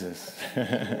 It's Jesus.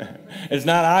 It's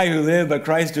not I who live, but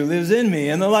Christ who lives in me.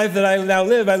 And the life that I now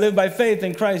live, I live by faith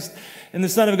in Christ, in the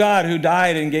Son of God who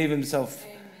died and gave himself,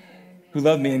 who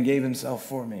loved me and gave himself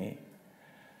for me.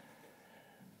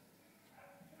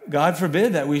 God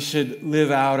forbid that we should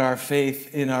live out our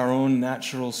faith in our own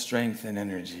natural strength and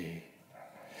energy.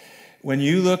 When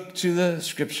you look to the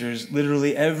scriptures,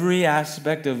 literally every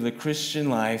aspect of the Christian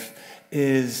life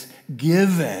is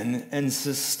given and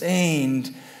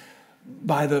sustained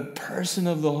by the person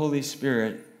of the Holy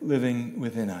Spirit living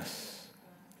within us.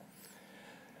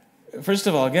 First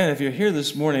of all, again, if you're here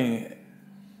this morning,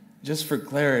 just for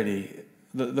clarity,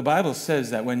 the Bible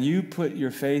says that when you put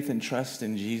your faith and trust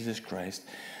in Jesus Christ,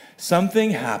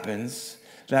 something happens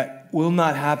that will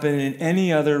not happen in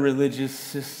any other religious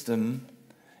system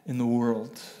in the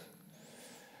world.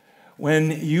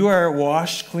 When you are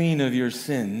washed clean of your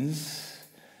sins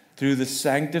through the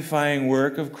sanctifying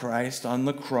work of Christ on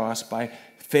the cross by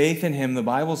faith in him, the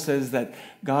Bible says that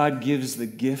God gives the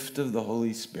gift of the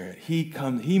Holy Spirit.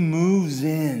 He moves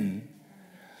in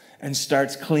and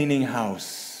starts cleaning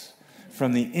house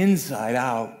from the inside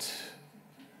out.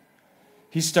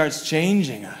 He starts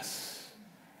changing us.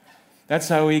 That's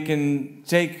how he can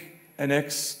take an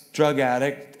ex-drug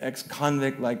addict,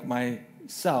 ex-convict like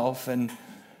myself and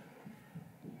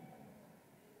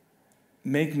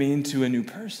make me into a new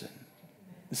person.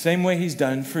 The same way he's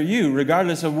done for you,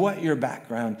 regardless of what your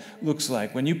background looks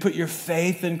like. When you put your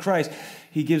faith in Christ,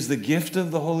 he gives the gift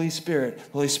of the Holy Spirit.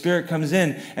 The Holy Spirit comes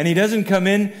in, and he doesn't come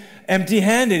in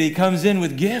empty-handed. He comes in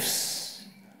with gifts.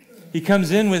 He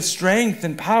comes in with strength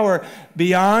and power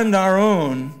beyond our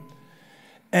own.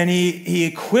 And he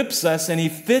equips us and he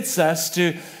fits us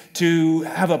to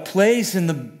have a place in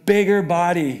the bigger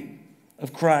body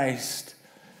of Christ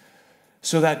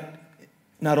so that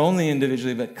not only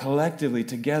individually but collectively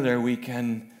together we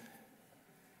can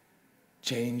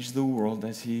change the world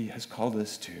as he has called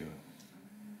us to.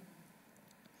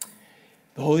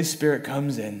 The Holy Spirit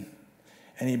comes in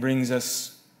and he brings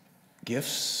us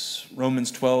gifts.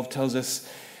 Romans 12 tells us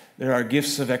there are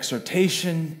gifts of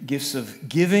exhortation, gifts of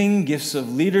giving, gifts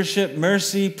of leadership,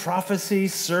 mercy, prophecy,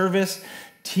 service,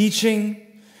 teaching.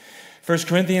 1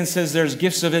 Corinthians says there's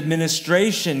gifts of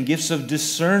administration, gifts of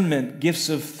discernment, gifts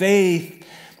of faith,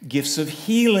 gifts of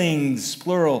healings,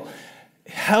 plural,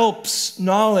 helps,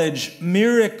 knowledge,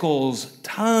 miracles,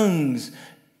 tongues,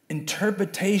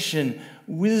 interpretation,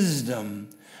 wisdom.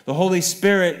 The Holy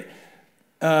Spirit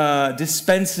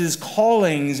dispenses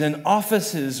callings and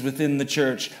offices within the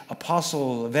church: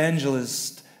 apostle,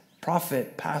 evangelist,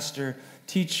 prophet, pastor,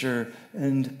 teacher,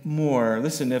 and more.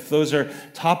 Listen, if those are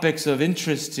topics of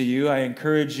interest to you, I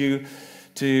encourage you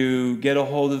to get a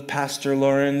hold of Pastor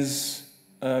Lauren's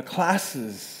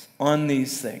classes on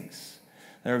these things.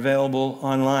 They're available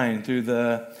online through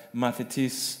the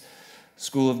Mattox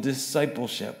School of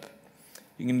Discipleship.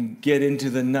 You can get into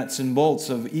the nuts and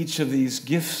bolts of each of these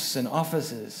gifts and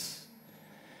offices.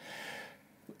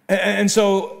 And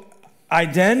so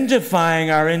identifying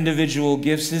our individual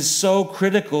gifts is so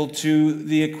critical to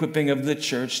the equipping of the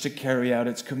church to carry out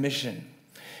its commission.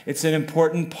 It's an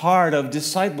important part of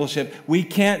discipleship. We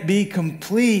can't be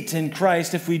complete in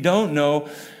Christ if we don't know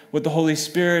what the Holy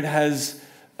Spirit has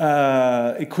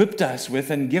equipped us with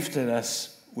and gifted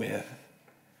us with.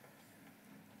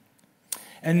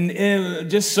 And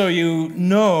just so you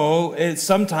know, it's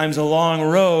sometimes a long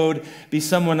road between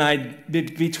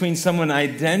someone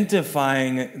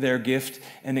identifying their gift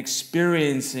and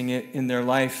experiencing it in their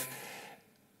life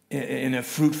in a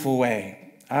fruitful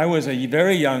way. I was a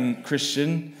very young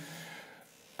Christian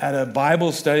at a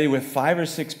Bible study with 5 or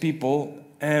 6 people,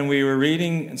 and we were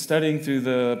reading and studying through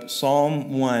the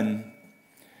Psalm 1.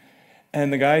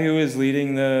 And the guy who was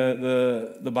leading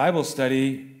the Bible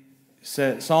study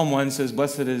said, Psalm 1 says,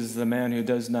 "Blessed is the man who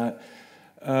does not,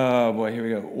 oh boy, here we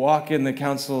go, walk in the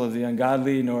counsel of the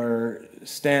ungodly, nor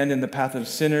stand in the path of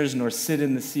sinners, nor sit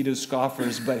in the seat of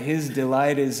scoffers, but his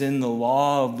delight is in the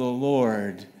law of the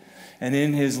Lord. And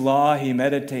in his law he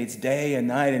meditates day and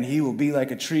night, and he will be like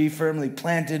a tree firmly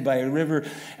planted by a river."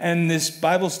 And this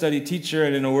Bible study teacher,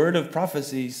 and in a word of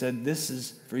prophecy, said, "This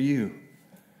is for you.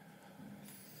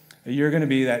 You're going to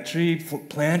be that tree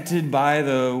planted by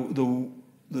the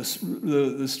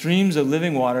streams of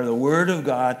living water, the Word of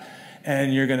God,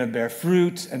 and you're going to bear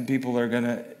fruit, and people are going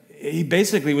to..." He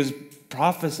basically was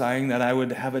prophesying that I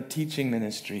would have a teaching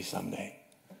ministry someday.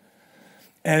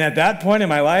 And at that point in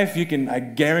my life, I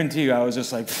guarantee you, I was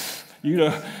just like, you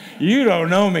don't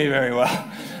know me very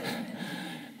well.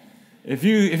 If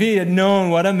he had known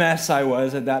what a mess I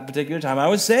was at that particular time, I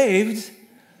was saved,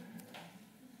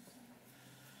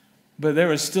 but there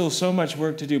was still so much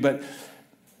work to do. But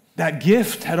that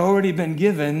gift had already been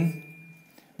given.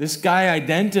 This guy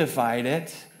identified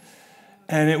it,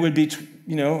 and it would be,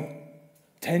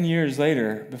 10 years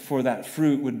later before that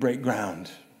fruit would break ground.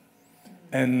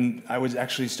 And I would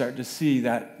actually start to see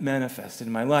that manifested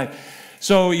in my life.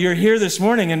 So you're here this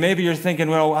morning, and maybe you're thinking,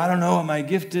 well, I don't know what my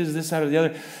gift is, this, that, or the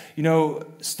other.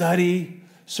 Study,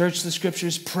 search the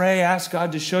scriptures, pray, ask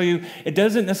God to show you. It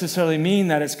doesn't necessarily mean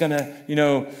that it's going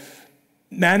to,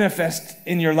 manifest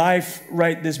in your life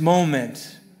right this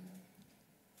moment.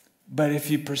 But if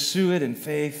you pursue it in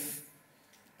faith,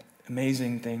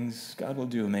 amazing things, God will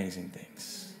do amazing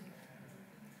things.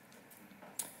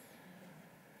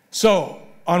 So,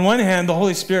 on one hand, the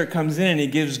Holy Spirit comes in and he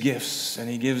gives gifts and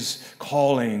he gives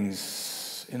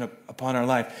callings upon our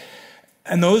life.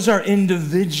 And those are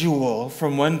individual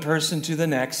from one person to the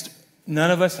next. None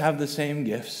of us have the same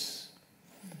gifts.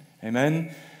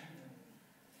 Amen?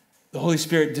 The Holy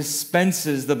Spirit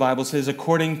dispenses, the Bible says,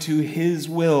 according to his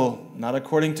will. Not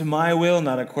according to my will,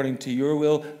 not according to your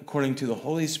will. According to the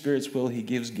Holy Spirit's will, he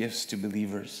gives gifts to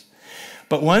believers.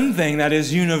 But one thing that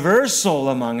is universal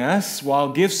among us,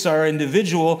 while gifts are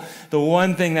individual, the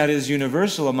one thing that is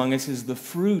universal among us is the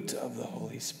fruit of the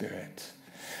Holy Spirit.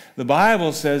 The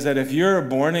Bible says that if you're a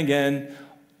born-again,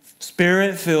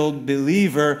 Spirit-filled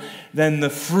believer, then the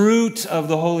fruit of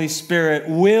the Holy Spirit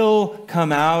will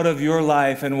come out of your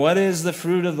life. And what is the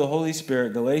fruit of the Holy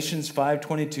Spirit? Galatians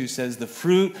 5:22 says the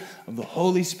fruit of the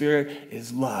Holy Spirit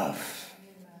is love.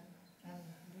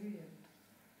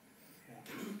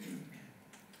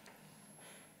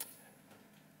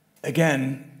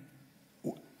 Again,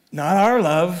 not our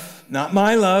love, not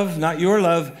my love, not your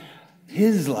love,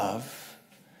 his love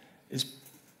is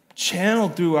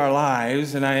channeled through our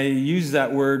lives, and I use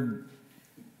that word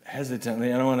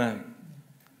hesitantly. I don't want to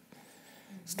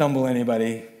stumble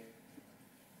anybody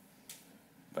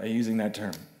by using that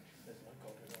term.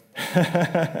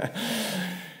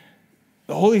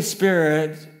 The Holy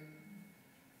Spirit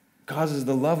causes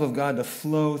the love of God to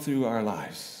flow through our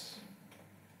lives.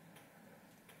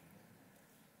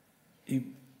 He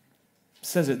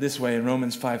says it this way in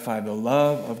Romans 5:5, the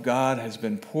love of God has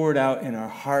been poured out in our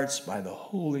hearts by the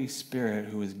Holy Spirit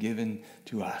who is given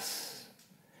to us.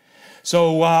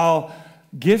 So while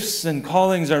gifts and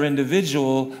callings are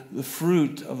individual, the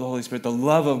fruit of the Holy Spirit, the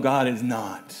love of God, is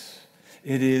not.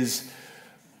 It is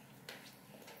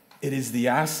the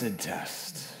acid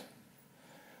test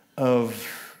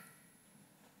of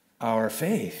our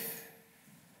faith.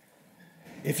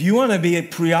 If you want to be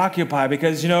preoccupied,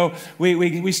 because,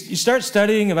 you start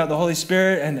studying about the Holy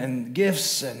Spirit and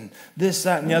gifts and this,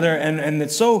 that, and the other, and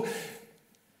it's so,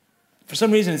 for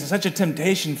some reason, it's such a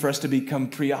temptation for us to become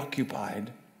preoccupied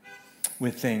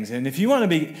with things. And if you want to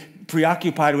be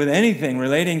preoccupied with anything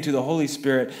relating to the Holy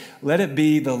Spirit, let it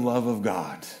be the love of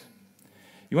God.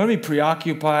 You want to be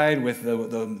preoccupied with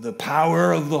the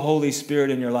power of the Holy Spirit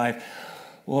in your life?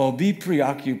 Well, be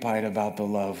preoccupied about the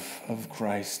love of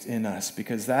Christ in us,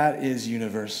 because that is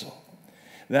universal.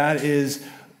 That is,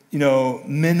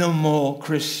 minimal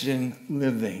Christian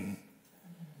living.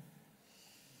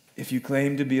 If you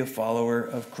claim to be a follower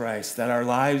of Christ, that our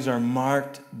lives are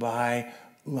marked by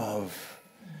love.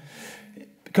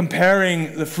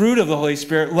 Comparing the fruit of the Holy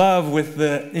Spirit, love, with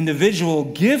the individual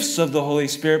gifts of the Holy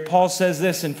Spirit, Paul says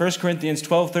this in 1 Corinthians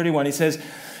 12:31. He says,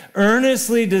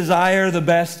 Earnestly desire the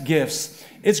best gifts.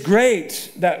 It's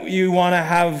great that you want to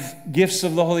have gifts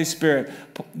of the Holy Spirit.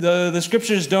 The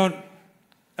scriptures don't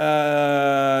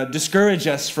discourage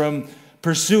us from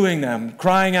pursuing them,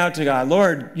 crying out to God,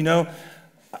 Lord,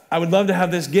 I would love to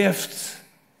have this gift.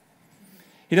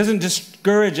 He doesn't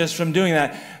discourage us from doing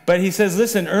that. But he says,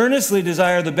 listen, earnestly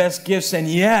desire the best gifts, and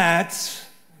yet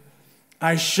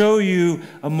I show you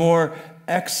a more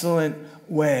excellent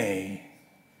way.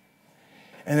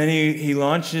 And then he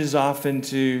launches off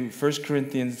into 1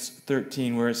 Corinthians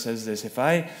 13, where it says this: if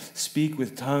I speak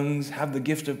with tongues, have the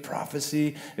gift of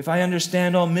prophecy, if I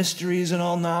understand all mysteries and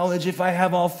all knowledge, if I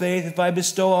have all faith, if I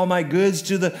bestow all my goods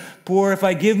to the poor, if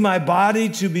I give my body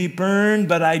to be burned,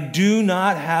 but I do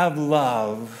not have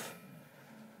love,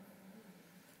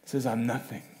 it says I'm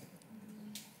nothing.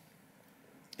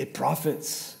 It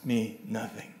profits me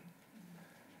nothing.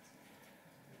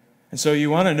 And so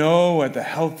you want to know what the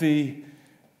healthy,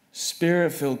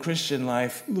 Spirit-filled Christian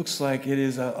life looks like. It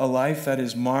is a life that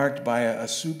is marked by a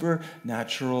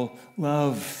supernatural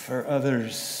love for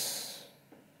others.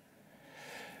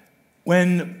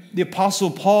 When the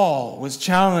Apostle Paul was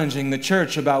challenging the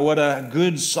church about what a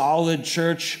good, solid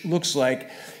church looks like,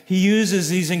 he uses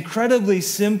these incredibly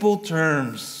simple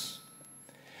terms.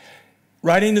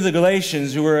 Writing to the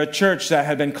Galatians, who were a church that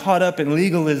had been caught up in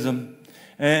legalism,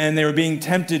 and they were being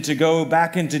tempted to go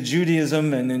back into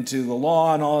Judaism and into the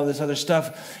law and all of this other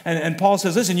stuff. And Paul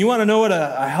says, listen, you want to know what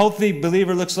a healthy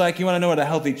believer looks like? You want to know what a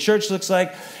healthy church looks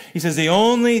like? He says, the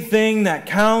only thing that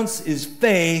counts is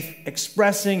faith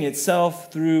expressing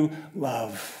itself through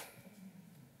love.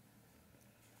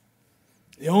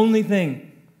 The only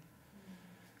thing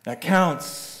that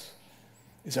counts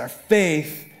is our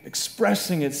faith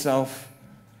expressing itself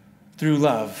through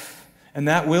love. And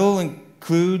that will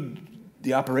include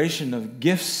the operation of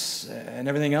gifts and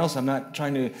everything else. I'm not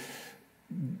trying to,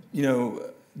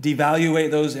 devaluate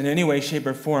those in any way, shape,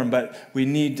 or form, but we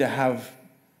need to have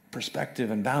perspective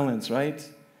and balance, right?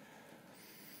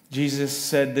 Jesus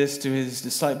said this to his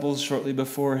disciples shortly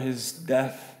before his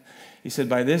death. He said,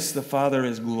 by this the Father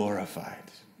is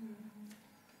glorified,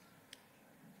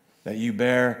 that you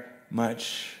bear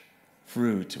much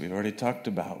fruit. We've already talked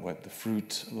about what the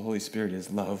fruit of the Holy Spirit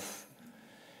is: love.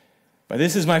 By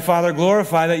this is my Father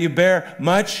glorified, that you bear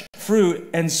much fruit,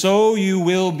 and so you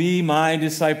will be my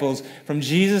disciples. From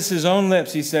Jesus' own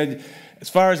lips, he said, as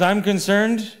far as I'm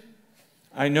concerned,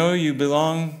 I know you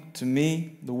belong to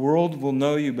me. The world will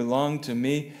know you belong to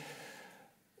me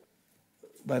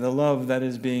by the love that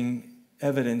is being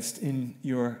evidenced in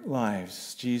your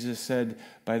lives. Jesus said,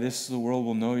 by this the world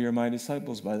will know you're my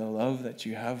disciples, by the love that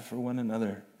you have for one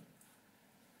another.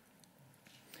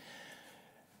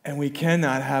 And we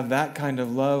cannot have that kind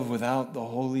of love without the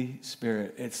Holy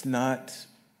Spirit. It's not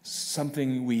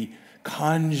something we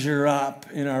conjure up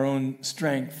in our own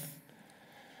strength.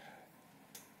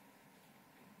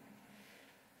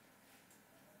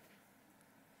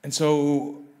 And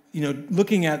so,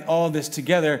 looking at all of this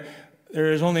together,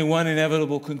 there is only one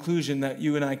inevitable conclusion that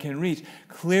you and I can reach.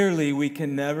 Clearly, we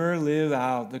can never live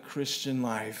out the Christian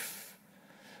life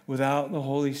without the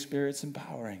Holy Spirit's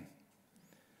empowering.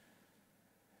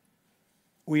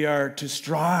 We are to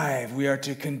strive, we are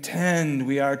to contend,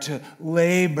 we are to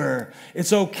labor.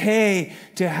 It's okay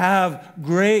to have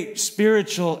great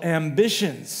spiritual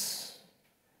ambitions,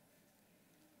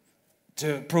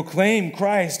 to proclaim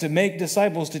Christ, to make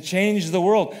disciples, to change the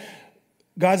world.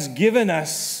 God's given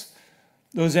us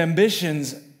those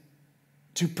ambitions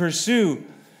to pursue,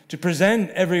 to present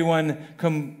everyone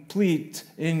complete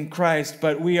in Christ,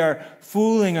 but we are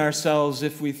fooling ourselves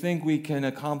if we think we can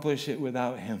accomplish it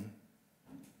without Him.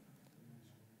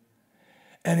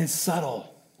 And it's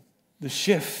subtle. The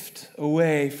shift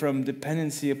away from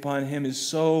dependency upon Him is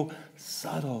so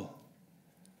subtle.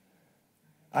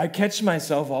 I catch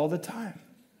myself all the time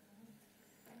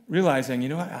realizing,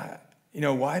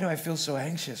 why do I feel so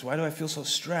anxious? Why do I feel so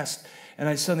stressed? And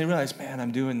I suddenly realize, man,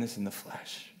 I'm doing this in the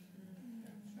flesh.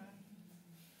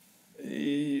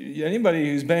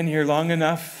 Anybody who's been here long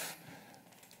enough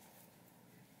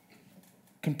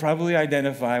can probably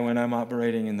identify when I'm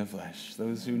operating in the flesh.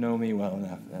 Those who know me well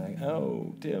enough, they're like,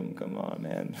 oh, Tim, come on,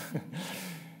 man.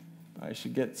 I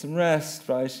should get some rest.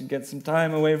 Probably should get some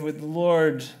time away with the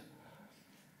Lord.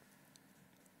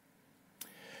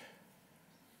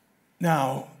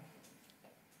 Now,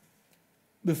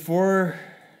 before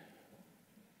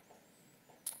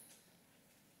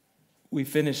we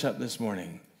finish up this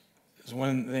morning, there's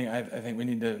one thing I think we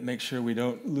need to make sure we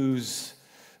don't lose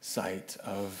sight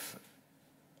of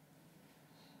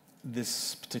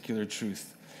this particular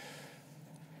truth.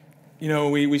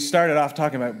 we started off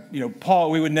talking about,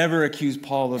 Paul. We would never accuse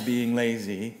Paul of being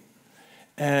lazy.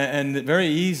 And very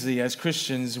easily, as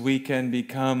Christians, we can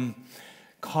become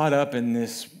caught up in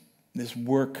this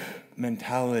work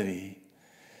mentality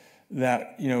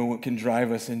that, can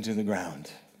drive us into the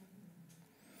ground.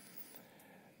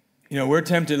 We're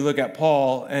tempted to look at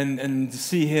Paul and to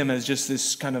see him as just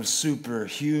this kind of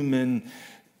superhuman,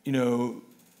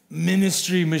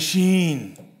 ministry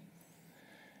machine.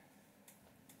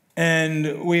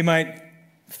 And we might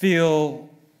feel,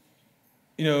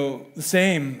 the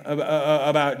same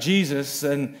about Jesus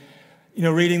and,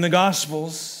 reading the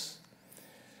Gospels.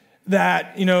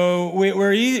 That, we're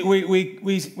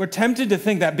tempted to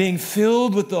think that being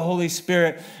filled with the Holy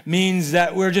Spirit means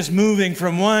that we're just moving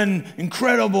from one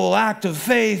incredible act of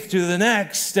faith to the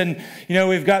next. And,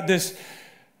 we've got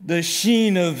the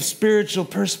sheen of spiritual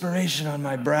perspiration on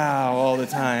my brow all the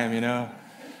time,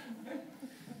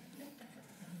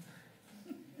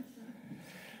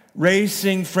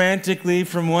 Racing frantically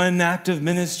from one act of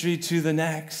ministry to the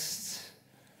next.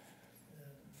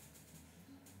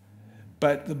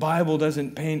 But the Bible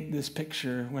doesn't paint this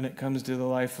picture when it comes to the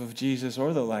life of Jesus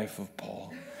or the life of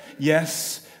Paul.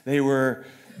 Yes, they were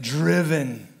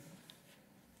driven.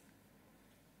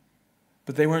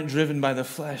 But they weren't driven by the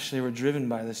flesh. They were driven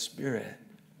by the Spirit.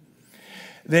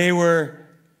 They were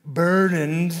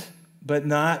burdened, but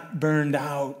not burned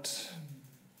out.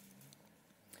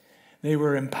 They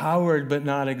were empowered, but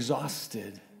not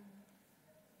exhausted.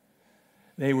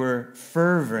 They were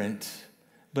fervent,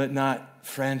 but not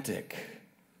frantic.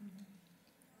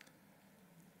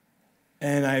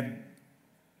 And I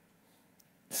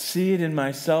see it in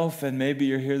myself, and maybe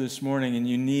you're here this morning and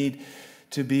you need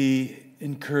to be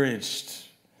encouraged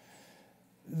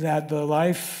that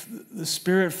the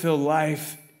Spirit-filled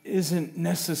life isn't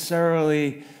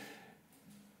necessarily,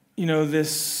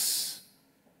 this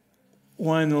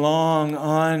one long,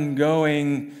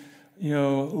 ongoing,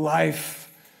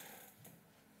 life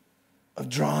of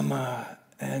drama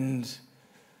and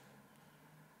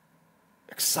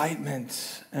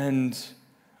excitement and,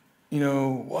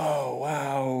 whoa,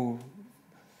 wow.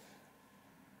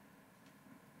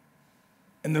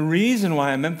 And the reason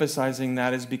why I'm emphasizing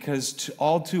that is because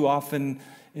all too often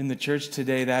in the church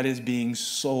today, that is being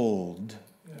sold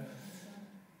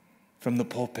from the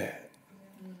pulpit.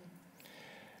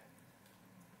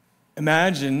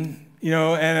 Imagine,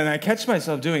 and I catch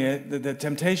myself doing it, the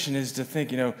temptation is to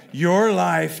think, your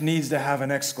life needs to have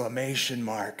an exclamation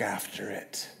mark after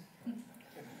it.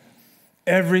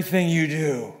 Everything you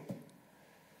do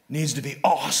needs to be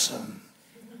awesome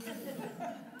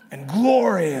and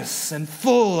glorious and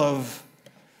full of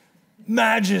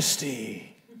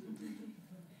majesty.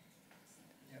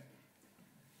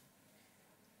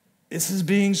 This is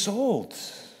being sold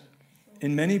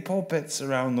in many pulpits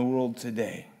around the world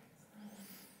today.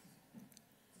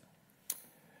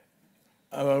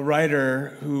 A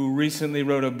writer who recently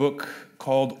wrote a book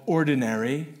called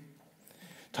Ordinary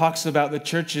talks about the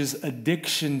church's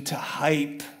addiction to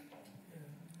hype.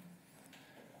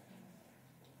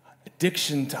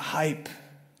 Addiction to hype.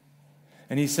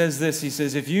 And he says this, he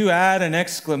says, if you add an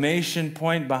exclamation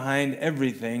point behind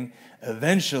everything,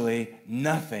 eventually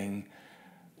nothing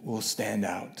will stand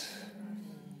out.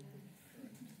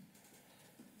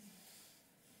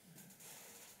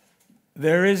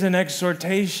 There is an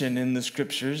exhortation in the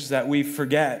scriptures that we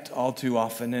forget all too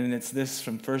often, and it's this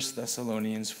from 1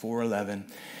 Thessalonians 4:11.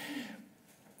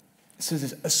 It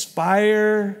says,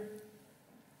 aspire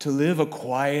to live a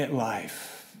quiet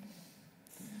life,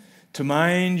 to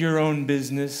mind your own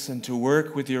business, and to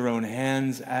work with your own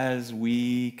hands as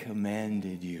we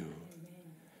commanded you.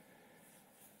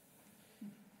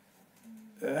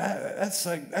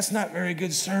 That's not very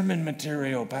good sermon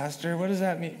material, Pastor. What does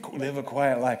that mean? Live a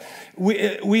quiet life.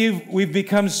 We've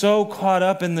become so caught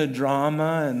up in the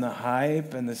drama and the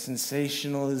hype and the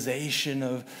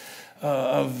sensationalization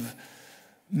of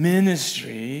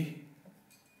ministry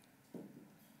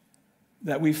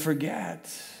that we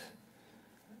forget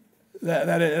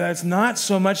that's not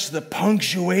so much the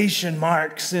punctuation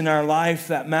marks in our life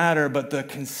that matter, but the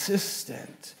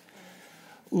consistent,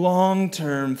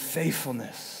 long-term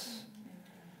faithfulness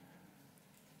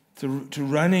to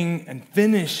running and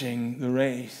finishing the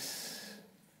race.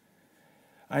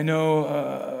 I know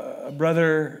a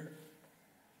brother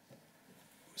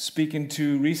speaking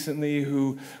to recently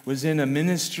who was in a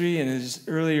ministry in his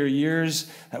earlier years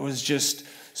that was just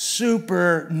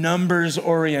super numbers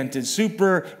oriented,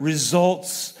 super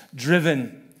results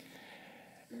driven.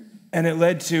 And it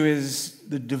led to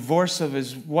the divorce of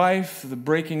his wife, the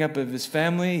breaking up of his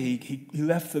family. He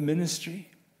left the ministry.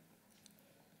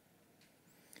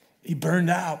 He burned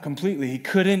out completely. He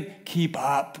couldn't keep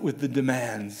up with the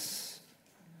demands.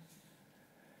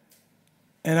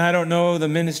 And I don't know the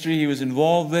ministry he was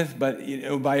involved with, but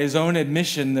by his own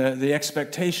admission, the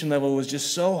expectation level was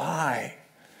just so high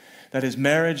that his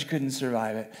marriage couldn't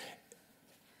survive it.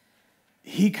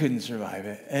 He couldn't survive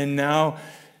it. And now,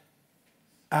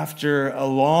 after a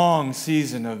long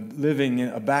season of living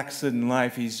a backslidden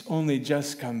life, he's only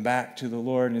just come back to the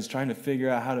Lord and is trying to figure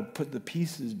out how to put the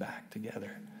pieces back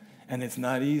together. And it's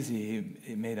not easy.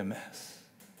 He made a mess.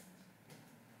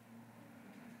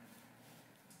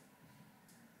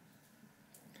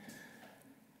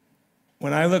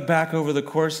 When I look back over the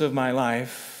course of my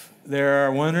life, there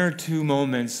are one or two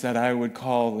moments that I would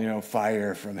call,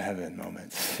 fire from heaven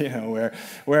moments,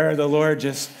 where the Lord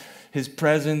just, his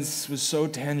presence was so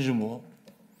tangible,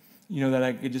 that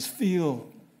I could just feel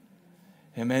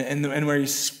him, and where he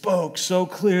spoke so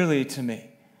clearly to me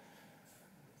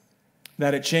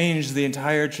that it changed the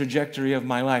entire trajectory of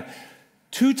my life.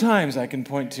 2 times I can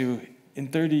point to in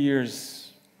 30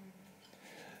 years.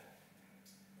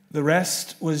 The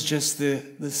rest was just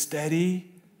the steady,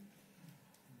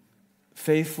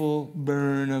 faithful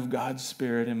burn of God's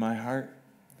Spirit in my heart.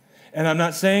 And I'm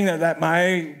not saying that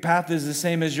my path is the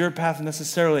same as your path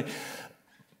necessarily.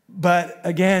 But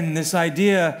again, this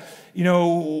idea,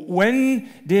 when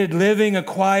did living a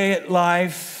quiet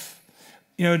life,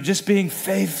 just being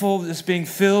faithful, just being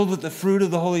filled with the fruit of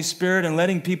the Holy Spirit and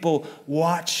letting people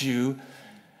watch you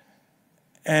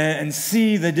and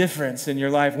see the difference in your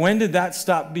life, when did that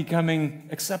stop becoming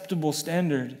acceptable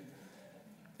standard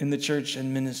in the church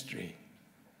and ministry?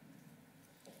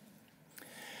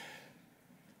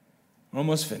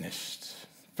 Almost finished.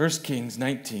 1 Kings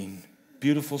 19,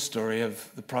 beautiful story of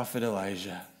the prophet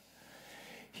Elijah.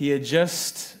 He had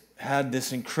just had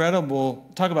this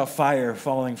incredible, talk about fire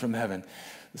falling from heaven.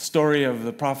 The story of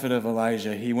the prophet of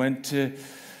Elijah. He went to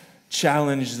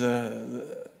challenge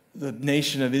the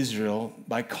nation of Israel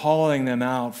by calling them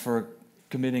out for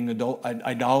committing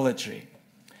idolatry.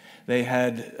 They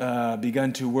had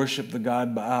begun to worship the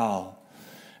god Baal.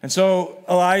 And so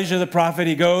Elijah the prophet,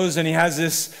 he goes and he has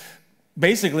this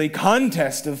basically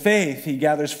contest of faith. He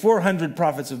gathers 400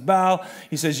 prophets of Baal.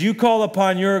 He says, you call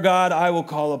upon your God, I will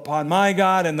call upon my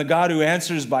God, and the God who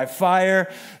answers by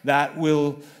fire, that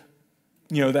will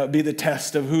be the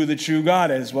test of who the true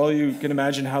God is. Well, you can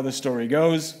imagine how the story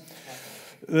goes.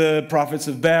 The prophets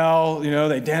of Baal,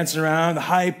 they dance around, the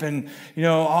hype and,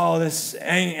 all this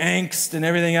angst and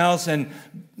everything else, and,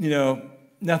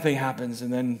 nothing happens.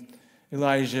 And then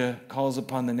Elijah calls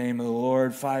upon the name of the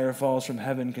Lord. Fire falls from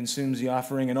heaven, consumes the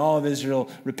offering, and all of Israel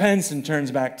repents and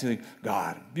turns back to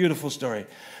God. Beautiful story.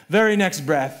 Very next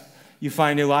breath, you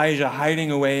find Elijah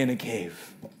hiding away in a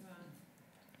cave,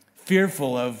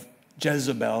 fearful of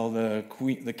Jezebel,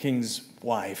 the king's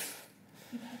wife.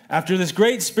 After this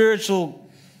great spiritual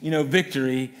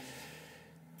victory,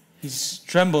 he's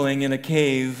trembling in a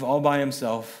cave all by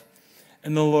himself,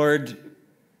 and the Lord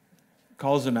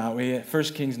calls him out. 1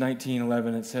 Kings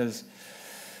 19:11, it says,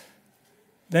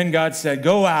 then God said,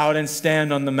 go out and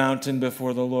stand on the mountain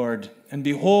before the Lord. And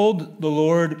behold, the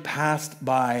Lord passed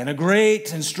by, and a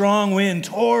great and strong wind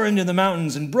tore into the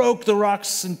mountains and broke the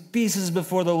rocks in pieces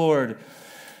before the Lord.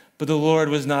 But the Lord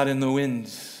was not in the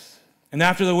wind. And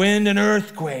after the wind, an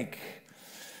earthquake.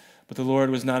 But the Lord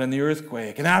was not in the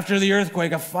earthquake. And after the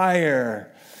earthquake, a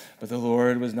fire. But the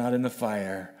Lord was not in the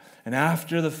fire. And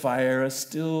after the fire, a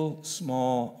still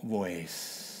small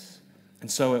voice.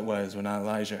 And so it was when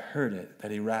Elijah heard it that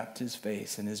he wrapped his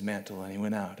face in his mantle and he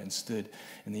went out and stood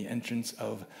in the entrance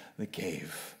of the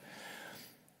cave.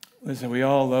 Listen, we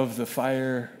all love the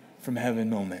fire from heaven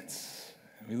moments.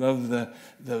 We love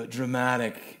the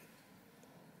dramatic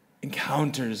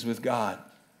encounters with God.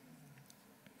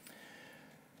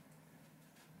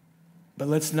 But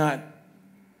let's not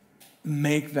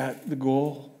make that the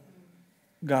goal.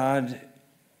 God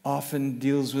often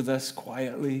deals with us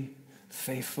quietly,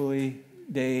 faithfully,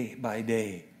 day by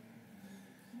day.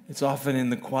 It's often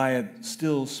in the quiet,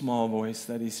 still small voice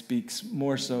that he speaks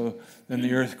more so than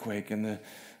the earthquake and the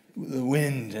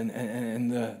wind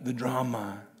and the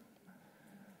drama.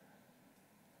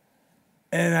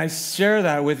 And I share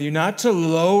that with you not to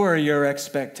lower your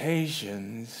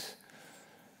expectations,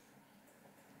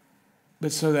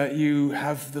 but so that you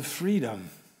have the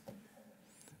freedom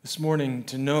this morning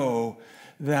to know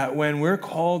that when we're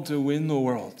called to win the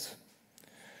world,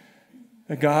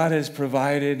 that God has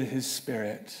provided his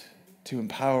Spirit to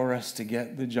empower us to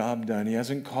get the job done. He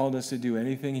hasn't called us to do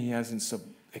anything he hasn't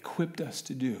equipped us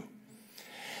to do.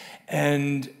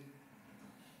 And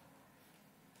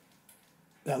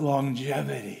that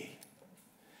longevity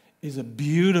is a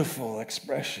beautiful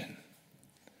expression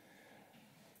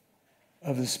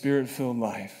of the Spirit-filled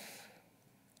life.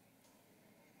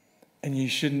 And you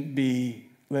shouldn't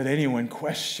let anyone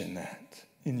question that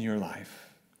in your life.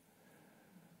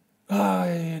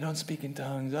 You don't speak in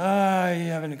tongues. You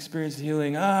haven't experienced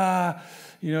healing. You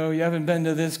haven't been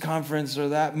to this conference or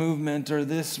that movement or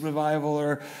this revival,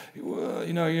 or,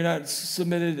 you're not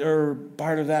submitted or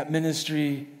part of that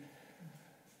ministry.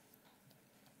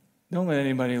 Don't let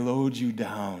anybody load you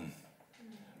down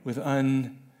with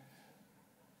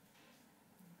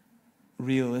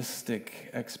unrealistic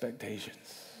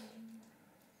expectations.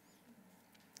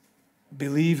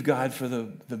 Believe God for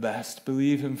the best.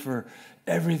 Believe Him for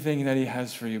everything that He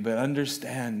has for you, but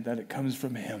understand that it comes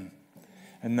from Him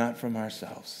and not from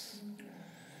ourselves.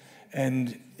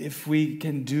 And if we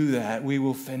can do that, we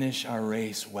will finish our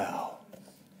race well.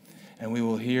 And we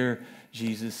will hear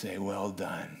Jesus say, "Well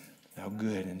done, thou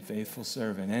good and faithful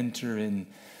servant. Enter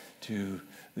into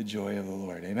the joy of the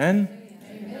Lord." Amen?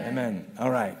 Amen. Amen.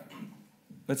 All right.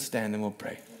 Let's stand and we'll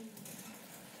pray.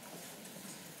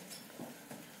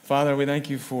 Father, we thank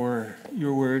you for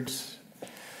your words.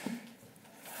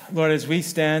 Lord, as we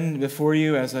stand before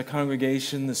you as a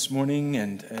congregation this morning,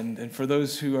 and for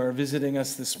those who are visiting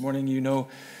us this morning, you know,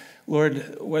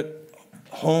 Lord, what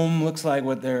home looks like,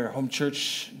 what their home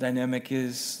church dynamic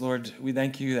is. Lord, we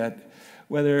thank you that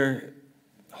whether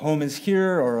home is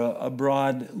here or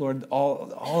abroad, Lord,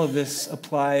 all of this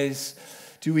applies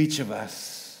to each of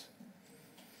us.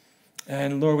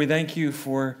 And Lord, we thank you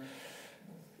for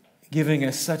giving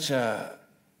us such a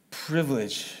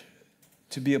privilege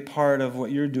to be a part of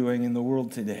what you're doing in the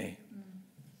world today.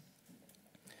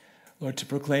 Lord, to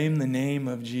proclaim the name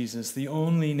of Jesus, the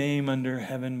only name under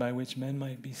heaven by which men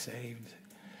might be saved.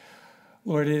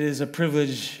 Lord, it is a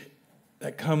privilege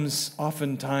that comes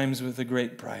oftentimes with a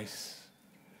great price.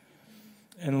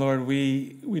 And Lord,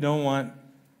 we don't want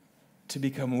to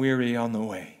become weary on the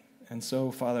way. And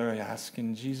so, Father, I ask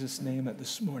in Jesus' name that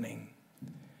this morning,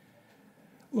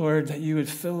 Lord, that you would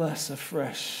fill us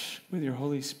afresh with your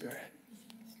Holy Spirit.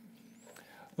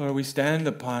 Lord, we stand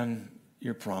upon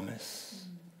your promise.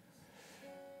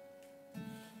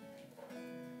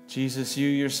 Jesus, you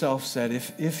yourself said,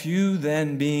 if you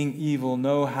then, being evil,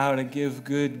 know how to give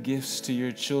good gifts to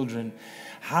your children,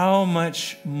 how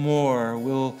much more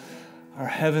will our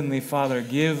Heavenly Father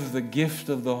give the gift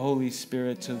of the Holy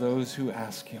Spirit to those who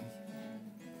ask him?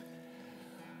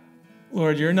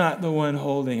 Lord, you're not the one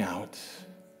holding out.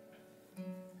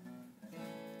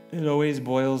 It always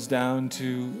boils down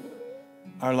to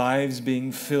our lives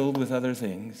being filled with other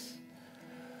things,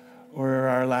 or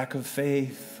our lack of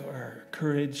faith, or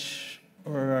courage,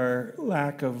 or our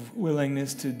lack of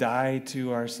willingness to die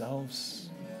to ourselves.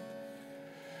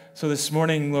 So this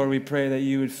morning, Lord, we pray that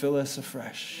you would fill us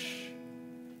afresh.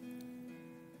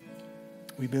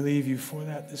 We believe you for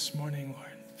that this morning,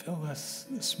 Lord. Fill us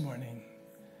this morning.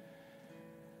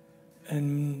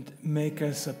 And make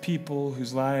us a people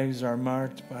whose lives are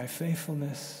marked by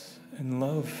faithfulness and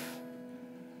love.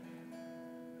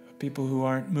 People who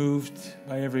aren't moved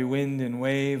by every wind and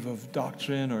wave of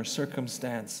doctrine or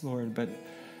circumstance, Lord, but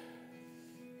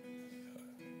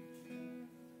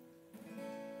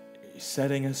you're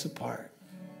setting us apart,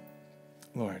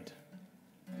 Lord.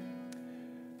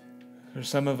 For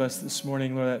some of us this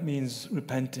morning, Lord, that means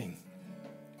repenting.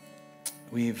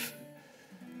 We've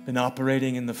been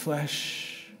operating in the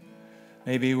flesh.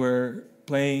 Maybe we're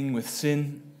playing with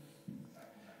sin.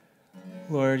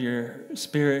 Lord, your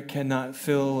Spirit cannot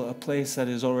fill a place that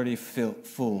is already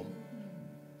full.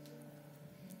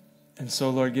 And so,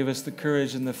 Lord, give us the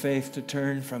courage and the faith to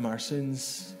turn from our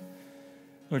sins,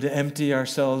 Lord, to empty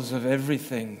ourselves of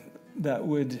everything that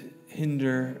would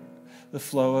hinder the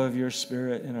flow of your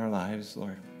Spirit in our lives,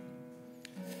 Lord.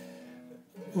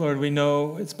 Lord, we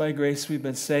know it's by grace we've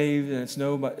been saved, and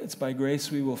it's by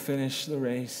grace we will finish the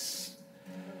race.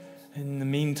 In the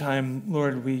meantime,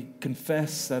 Lord, we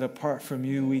confess that apart from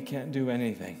you, we can't do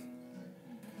anything.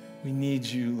 We need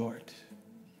you, Lord.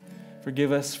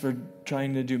 Forgive us for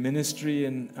trying to do ministry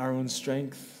in our own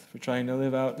strength, for trying to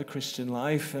live out the Christian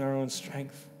life in our own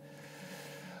strength.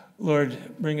 Lord,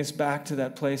 bring us back to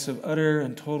that place of utter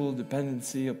and total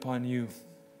dependency upon you,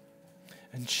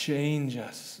 and change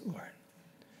us, Lord.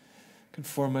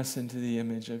 Conform us into the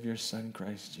image of your Son,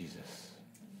 Christ Jesus.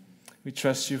 We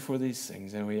trust you for these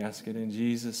things, and we ask it in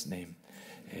Jesus' name.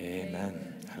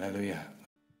 Amen. Hallelujah.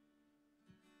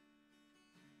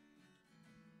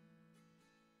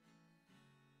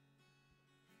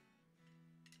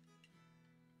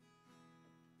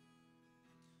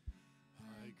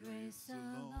 By grace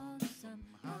alone,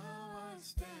 somehow I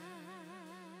stand.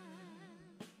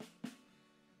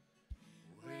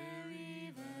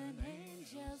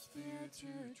 to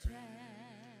tread.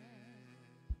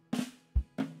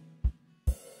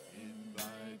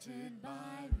 Invited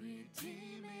by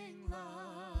redeeming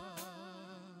love.